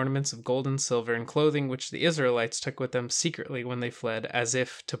vases and ornaments of gold and silver and clothing which the Israelites took with them secretly when they fled, as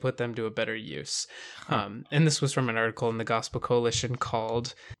if to put them to a better use. And this was from an article in the Gospel Coalition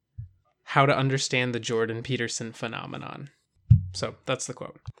called how to understand the Jordan Peterson phenomenon. So that's the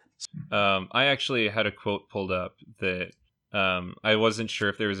quote. I actually had a quote pulled up that I wasn't sure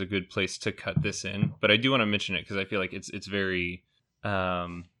if there was a good place to cut this in, but I do want to mention it because I feel like it's very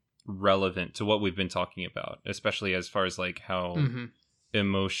relevant to what we've been talking about, especially as far as like how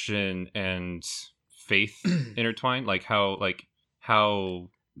emotion and faith intertwine, like how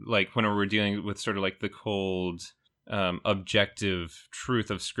when we're dealing with sort of like the cold objective truth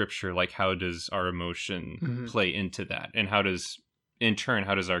of scripture, like how does our emotion play into that, and how does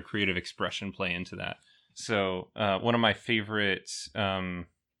our creative expression play into that? So one of my favorite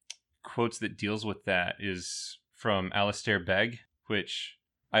quotes that deals with that is from Alistair Begg, which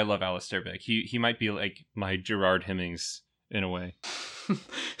I love Alistair Begg. He might be like my Gerard Hemmings in a way.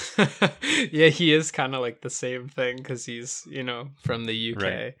 Yeah, he is kind of like the same thing because he's, from the UK.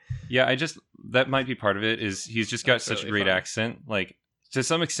 Right. Yeah, that might be part of it, is he's just got such a great accent. Like, to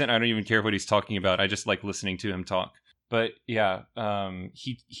some extent, I don't even care what he's talking about. I just like listening to him talk. But yeah,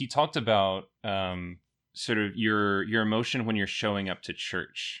 he talked about sort of your emotion when you're showing up to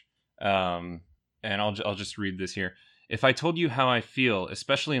church. And I'll just read this here. If I told you how I feel,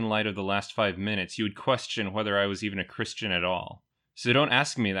 especially in light of the last 5 minutes, you would question whether I was even a Christian at all. So don't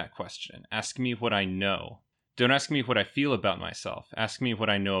ask me that question. Ask me what I know. Don't ask me what I feel about myself. Ask me what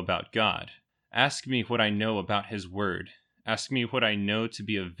I know about God. Ask me what I know about His Word. Ask me what I know to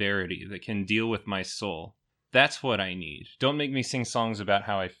be a verity that can deal with my soul. That's what I need. Don't make me sing songs about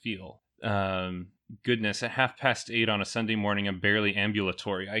how I feel. Goodness, at 8:30 on a Sunday morning, I'm barely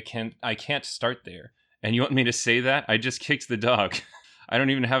ambulatory. I can't start there. And you want me to say that? I just kicked the dog. I don't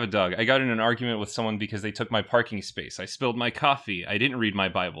even have a dog. I got in an argument with someone because they took my parking space. I spilled my coffee. I didn't read my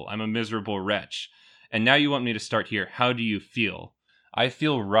Bible. I'm a miserable wretch. And now you want me to start here. How do you feel? I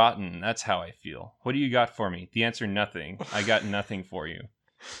feel rotten. That's how I feel. What do you got for me? The answer, nothing. I got nothing for you.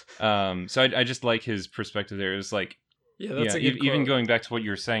 So I just like his perspective there. It was like, yeah, that's a good quote. Even going back to what you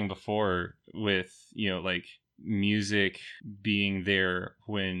were saying before with, like music being there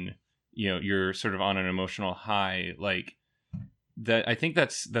when, you're sort of on an emotional high, like that. I think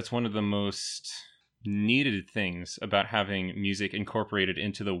that's one of the most needed things about having music incorporated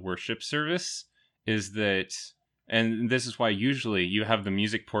into the worship service, is that, and this is why usually you have the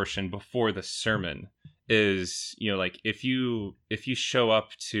music portion before the sermon, is, like if you show up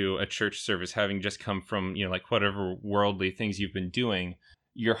to a church service having just come from, like whatever worldly things you've been doing,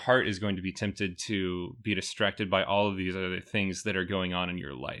 your heart is going to be tempted to be distracted by all of these other things that are going on in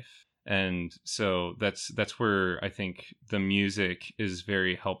your life. And so that's where I think the music is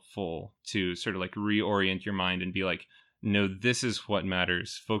very helpful to sort of like reorient your mind and be like, no, this is what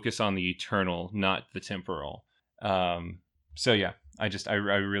matters. Focus on the eternal, not the temporal. So yeah, I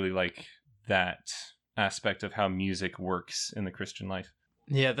really like that aspect of how music works in the Christian life.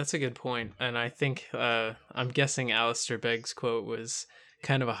 Yeah, that's a good point. And I think I'm guessing Alistair Begg's quote was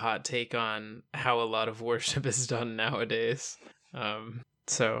kind of a hot take on how a lot of worship is done nowadays.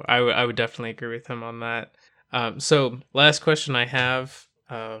 So I would definitely agree with him on that. So last question I have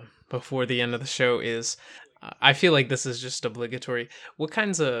before the end of the show is, I feel like this is just obligatory. What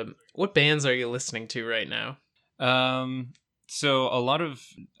bands are you listening to right now? So a lot of,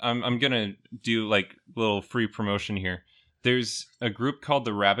 I'm going to do like a little free promotion here. There's a group called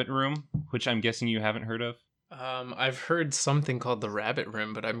The Rabbit Room, which I'm guessing you haven't heard of. I've heard something called The Rabbit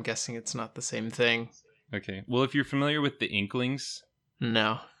Room, but I'm guessing it's not the same thing. Okay. Well, if you're familiar with the Inklings.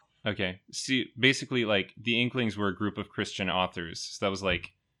 No. Okay. See, basically like the Inklings were a group of Christian authors. So that was like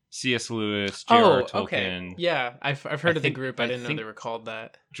C.S. Lewis, J.R.R. Tolkien. Okay. Yeah, I've heard of the group. I didn't know they were called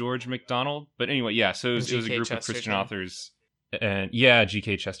that. George MacDonald. But anyway, yeah, so it was a group of Christian authors. And yeah,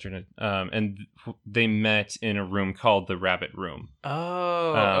 G.K. Chesterton. And they met in a room called the Rabbit Room.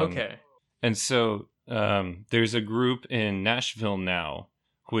 Oh, okay. And so there's a group in Nashville now,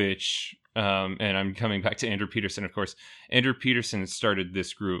 which, and I'm coming back to Andrew Peterson, of course. Andrew Peterson started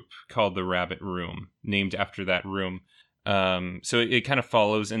this group called the Rabbit Room, named after that room. So it kind of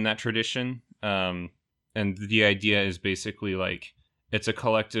follows in that tradition. And the idea is basically like, it's a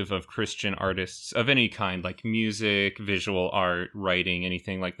collective of Christian artists of any kind, like music, visual art, writing,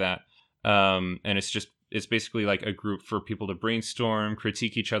 anything like that. And it's basically like a group for people to brainstorm,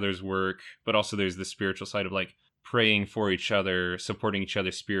 critique each other's work, but also there's the spiritual side of like praying for each other, supporting each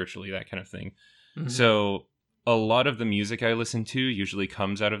other spiritually, that kind of thing. Mm-hmm. So a lot of the music I listen to usually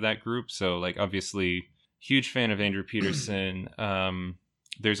comes out of that group. So like, obviously, huge fan of Andrew Peterson.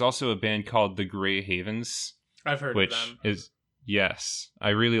 There's also a band called the Grey Havens. I've heard of them. Yes, I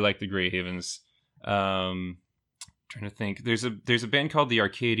really like the Grey Havens. Trying to think. There's a band called the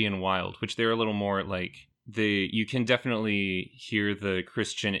Arcadian Wild, which they're a little more like you can definitely hear the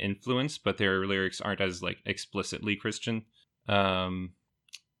Christian influence, but their lyrics aren't as like explicitly Christian. And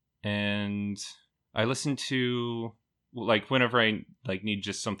I listen to, like, whenever I like need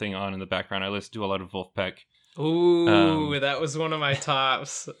just something on in the background, I listen to a lot of Wolfpack. Ooh, that was one of my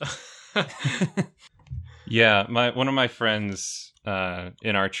tops. Yeah, one of my friends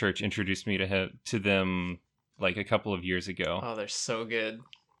in our church introduced me to them like a couple of years ago. Oh, they're so good.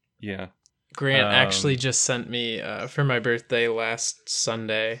 Yeah. Grant actually just sent me for my birthday last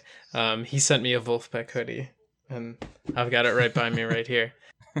Sunday. He sent me a Wolfpack hoodie, and I've got it right by me right here.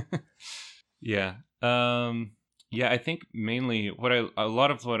 Yeah. Yeah, I think mainly a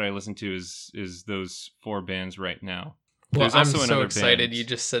lot of what I listen to is those 4 bands right now. Well, There's I'm also so another excited band. you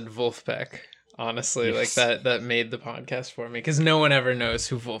just said Wolfpack. Honestly, Yes. like that made the podcast for me, because no one ever knows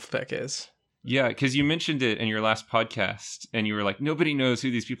who Wolfpack is. Yeah, because you mentioned it in your last podcast, and you were like, nobody knows who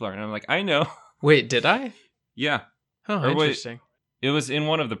these people are. And I'm like, I know. Wait, did I? Yeah. Oh, Or wait. interesting. It was in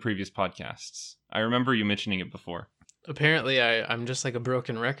one of the previous podcasts. I remember you mentioning it before. Apparently, I'm just like a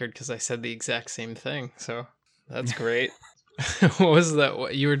broken record because I said the exact same thing. So that's great. What was that?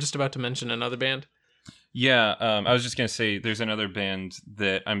 What, you were just about to mention another band? Yeah, I was just going to say there's another band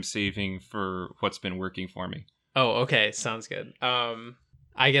that I'm saving for what's been working for me. Oh, okay. Sounds good.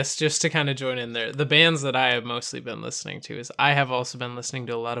 I guess just to kind of join in there, the bands that I have mostly been listening to is I have also been listening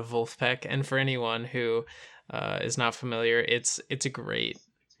to a lot of Wolfpack, and for anyone who is not familiar, it's a great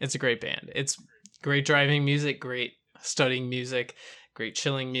band. It's great driving music, great studying music, great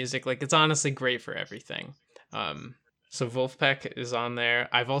chilling music. Like, it's honestly great for everything. So Wolfpack is on there.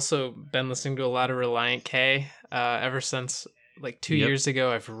 I've also been listening to a lot of Reliant K ever since like 2 years ago.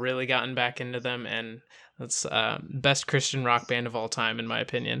 I've really gotten back into them, and that's best Christian rock band of all time, in my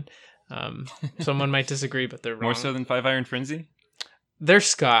opinion. Someone might disagree, but they're wrong. More so than Five Iron Frenzy? They're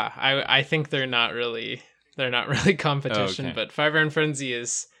ska. I think they're not really competition, okay. But Five Iron Frenzy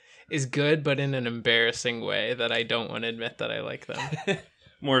is good, but in an embarrassing way that I don't want to admit that I like them.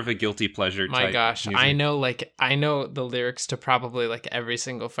 More of a guilty pleasure type. My gosh, music. I know the lyrics to probably like every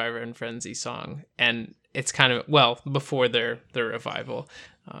single Five Iron Frenzy song, and it's kind of, well, before their revival,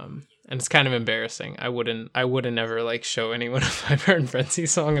 and it's kind of embarrassing. I wouldn't ever like show anyone a Five Iron Frenzy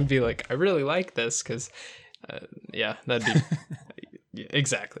song and be like, I really like this, because yeah, that'd be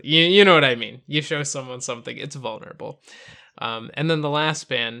exactly, you know what I mean. You show someone something, it's vulnerable. And then the last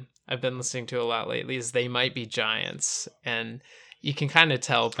band I've been listening to a lot lately is They Might Be Giants, and you can kind of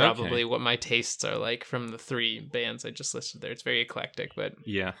tell probably what my tastes are like from the 3 bands I just listed there. It's very eclectic, but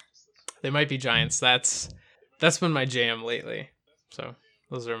yeah, They Might Be Giants. That's been my jam lately. So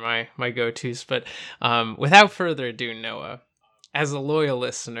those are my go-tos. But without further ado, Noah, as a loyal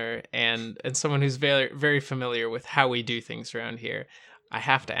listener and someone who's very, very familiar with how we do things around here, I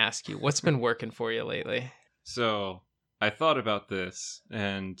have to ask you, what's been working for you lately? So I thought about this,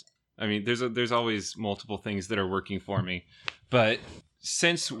 and I mean, there's always multiple things that are working for me, but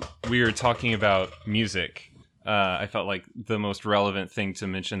since we were talking about music, I felt like the most relevant thing to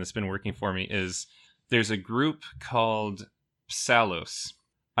mention that's been working for me is there's a group called Psallos.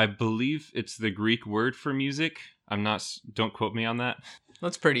 I believe it's the Greek word for music. Don't quote me on that.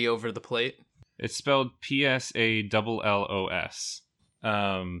 That's pretty over the plate. It's spelled Psallos.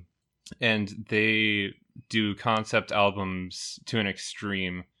 And they do concept albums to an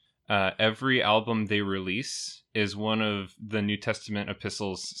extreme. Every album they release is one of the New Testament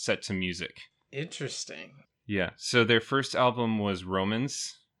epistles set to music. Interesting. Yeah. So their first album was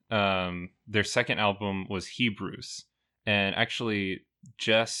Romans. Their second album was Hebrews. And actually,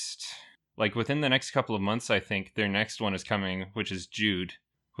 just like within the next couple of months, I think their next one is coming, which is Jude,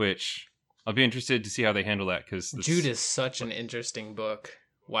 which I'll be interested to see how they handle that, because Jude is such an interesting book.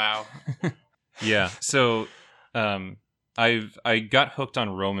 Wow. Yeah. So I got hooked on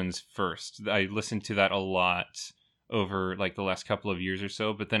Romans first. I listened to that a lot over like the last couple of years or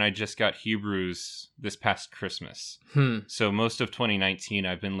so, but then I just got Hebrews this past Christmas. So most of 2019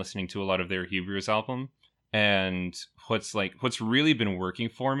 I've been listening to a lot of their Hebrews album, and what's really been working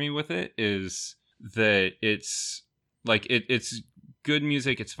for me with it is that it's like it's good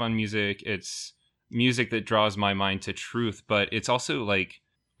music, it's fun music, it's music that draws my mind to truth, but it's also like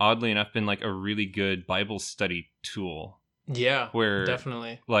oddly enough been like a really good Bible study tool. Yeah, where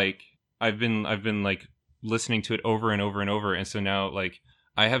definitely. Like I've been like listening to it over and over and over, and so now like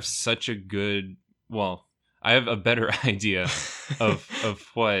I have I have a better idea of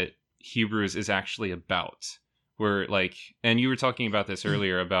what Hebrews is actually about. Where like, and you were talking about this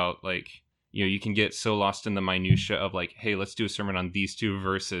earlier about like, you know, you can get so lost in the minutia of like, hey, let's do a sermon on these 2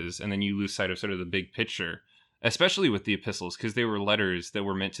 verses, and then you lose sight of sort of the big picture. especially with the epistles, because they were letters that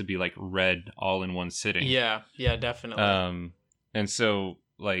were meant to be like read all in one sitting. Yeah, definitely. And so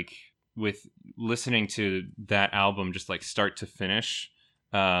like with listening to that album just like start to finish,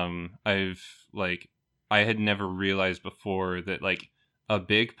 I've like I had never realized before that like a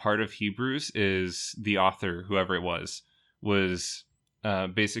big part of Hebrews is the author, whoever it was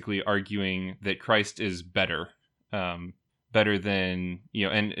basically arguing that Christ is better, better than,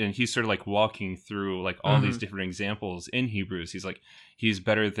 and he's sort of like walking through like all these different examples in Hebrews. He's like, he's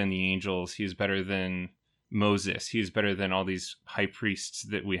better than the angels. He's better than Moses. He's better than all these high priests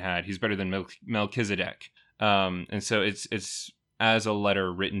that we had. He's better than Melchizedek. And so it's as a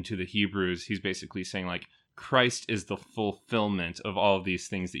letter written to the Hebrews, he's basically saying like, Christ is the fulfillment of all of these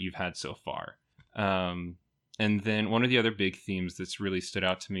things that you've had so far. And then one of the other big themes that's really stood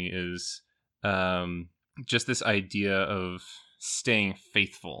out to me is just this idea of staying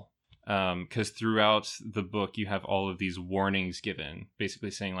faithful. Because throughout the book, you have all of these warnings given,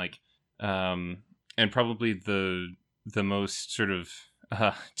 basically saying like, and probably the most sort of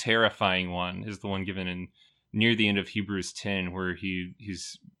terrifying one is the one given in near the end of Hebrews 10, where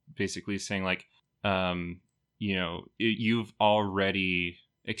he's basically saying like, you've already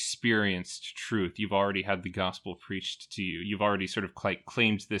experienced truth. You've already had the gospel preached to you. You've already sort of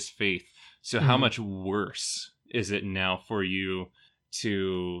claimed this faith. So how much worse is it now for you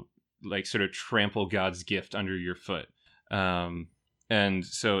to like sort of trample God's gift under your foot? And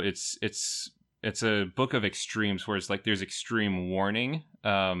so it's a book of extremes where it's like there's extreme warning,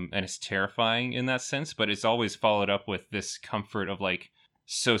 and it's terrifying in that sense, but it's always followed up with this comfort of like,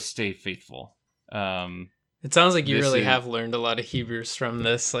 so stay faithful. It sounds like you really have learned a lot of Hebrews from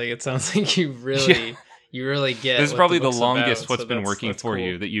this. Like, it sounds like you really get. This is probably the longest what's been working for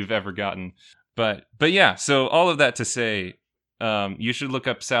you that you've ever gotten. But yeah, so all of that to say, you should look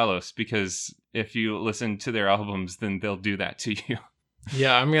up Salos, because if you listen to their albums, then they'll do that to you.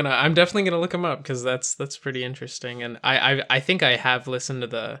 Yeah, I'm definitely gonna look them up, because that's pretty interesting. And I think I have listened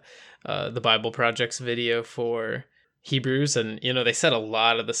to the Bible Project's video for Hebrews, and they said a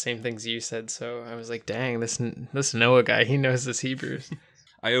lot of the same things you said, so I was like, dang, this Noah guy, he knows this Hebrews.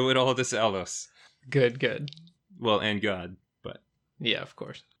 I owe it all to Salos. Good. Well, and God, but yeah, of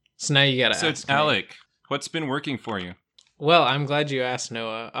course. So now you gotta ask it's Alec, what's been working for you? Well, I'm glad you asked,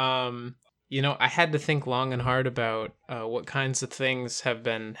 Noah. I had to think long and hard about what kinds of things have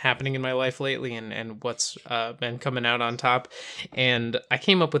been happening in my life lately, and what's been coming out on top, and I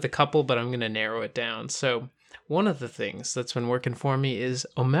came up with a couple, but I'm going to narrow it down. So one of the things that's been working for me is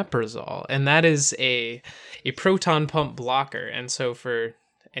omeprazole, and that is a proton pump blocker. And so for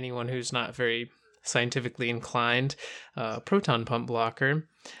anyone who's not very scientifically inclined, proton pump blocker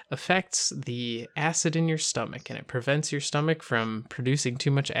affects the acid in your stomach, and it prevents your stomach from producing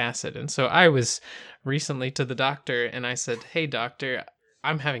too much acid. And so I was recently to the doctor, and I said, hey doctor,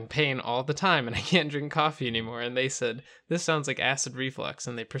 I'm having pain all the time and I can't drink coffee anymore. And they said, this sounds like acid reflux.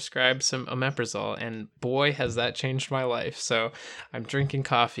 And they prescribed some omeprazole, and boy, has that changed my life. So I'm drinking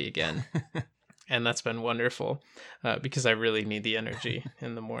coffee again. And that's been wonderful, because I really need the energy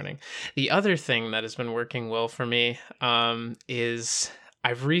in the morning. The other thing that has been working well for me is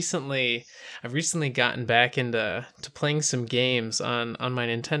I've recently gotten back into playing some games on my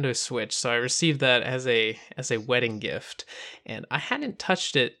Nintendo Switch. So I received that as a wedding gift, and I hadn't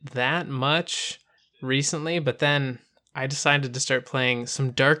touched it that much recently, but then I decided to start playing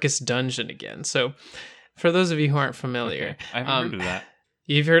some Darkest Dungeon again. So for those of you who aren't familiar, okay. I haven't heard of that.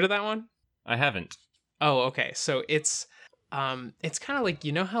 You've heard of that one? I haven't. Oh, okay. So it's kind of like,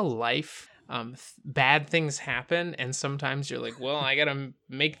 how life, bad things happen, and sometimes you're like, well, I gotta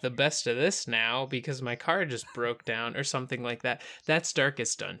make the best of this now because my car just broke down or something like that. That's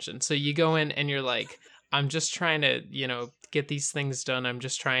Darkest Dungeon. So you go in and you're like, I'm just trying to, get these things done. I'm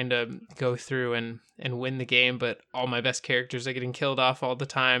just trying to go through and win the game, but all my best characters are getting killed off all the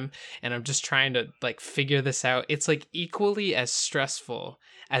time, and I'm just trying to like figure this out. It's like equally as stressful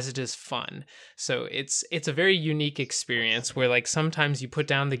as it is fun. So it's a very unique experience where like sometimes you put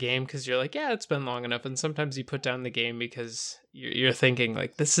down the game because you're like, yeah, it's been long enough, and sometimes you put down the game because you're thinking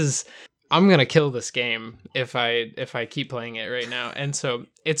like, I'm gonna kill this game if I keep playing it right now. And so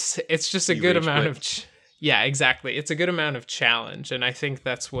it's just a good amount of yeah, exactly. It's a good amount of challenge, and I think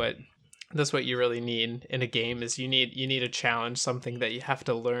that's what you really need in a game. Is you need a challenge, something that you have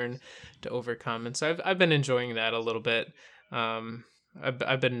to learn to overcome. And so I've been enjoying that a little bit.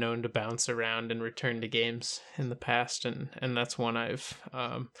 I've been known to bounce around and return to games in the past, and that's one I've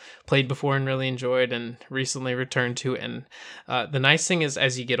played before and really enjoyed, and recently returned to. And the nice thing is,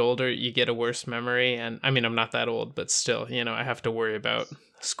 as you get older, you get a worse memory. And I mean, I'm not that old, but still, I have to worry about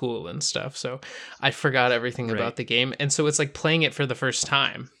school and stuff. So I forgot everything Right. about the game, and so it's like playing it for the first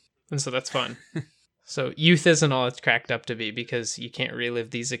time, and so that's fun. So youth isn't all it's cracked up to be, because you can't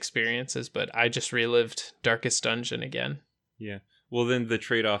relive these experiences. But I just relived Darkest Dungeon again. Yeah. Well, then the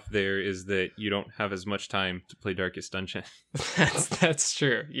trade-off there is that you don't have as much time to play Darkest Dungeon. That's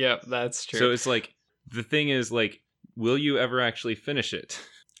true. Yep, that's true. So it's like, the thing is, like, will you ever actually finish it?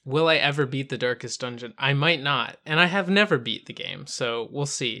 Will I ever beat the Darkest Dungeon? I might not, and I have never beat the game, so we'll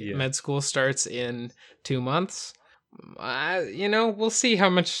see. Yeah. Med school starts in 2 months. We'll see how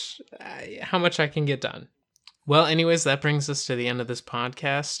much I can get done. Well, anyways, that brings us to the end of this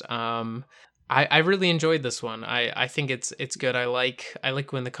podcast. I really enjoyed this one. I think it's good. I like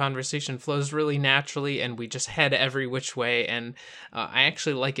when the conversation flows really naturally and we just head every which way. And I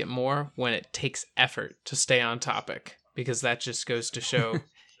actually like it more when it takes effort to stay on topic, because that just goes to show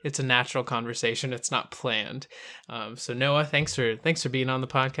it's a natural conversation. It's not planned. So Noah, thanks for being on the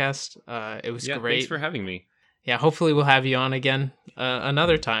podcast. It was great. Thanks for having me. Yeah, hopefully we'll have you on again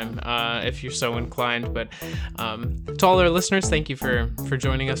another time if you're so inclined. But to all our listeners, thank you for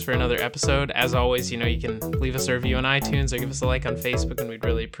joining us for another episode. As always, you can leave us a review on iTunes or give us a like on Facebook, and we'd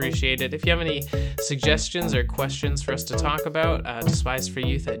really appreciate it. If you have any suggestions or questions for us to talk about,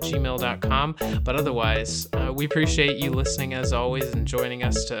 despisedforyouth@gmail.com. But otherwise, we appreciate you listening as always and joining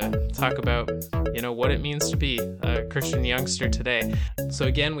us to talk about what it means to be a Christian youngster today. So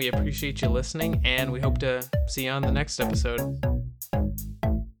again, we appreciate you listening, and we hope to see you on the next episode.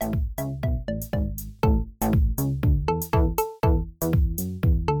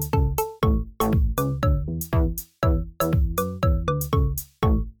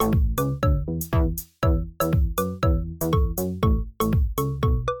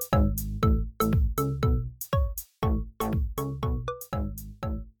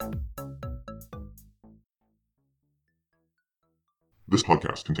 This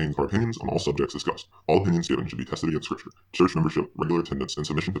podcast contains our opinions on all subjects discussed. All opinions given should be tested against Scripture. Church membership, regular attendance, and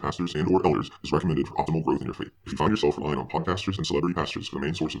submission to pastors and/or elders is recommended for optimal growth in your faith. If you find yourself relying on podcasters and celebrity pastors for the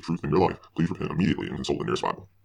main source of truth in your life, please repent immediately and consult the nearest Bible.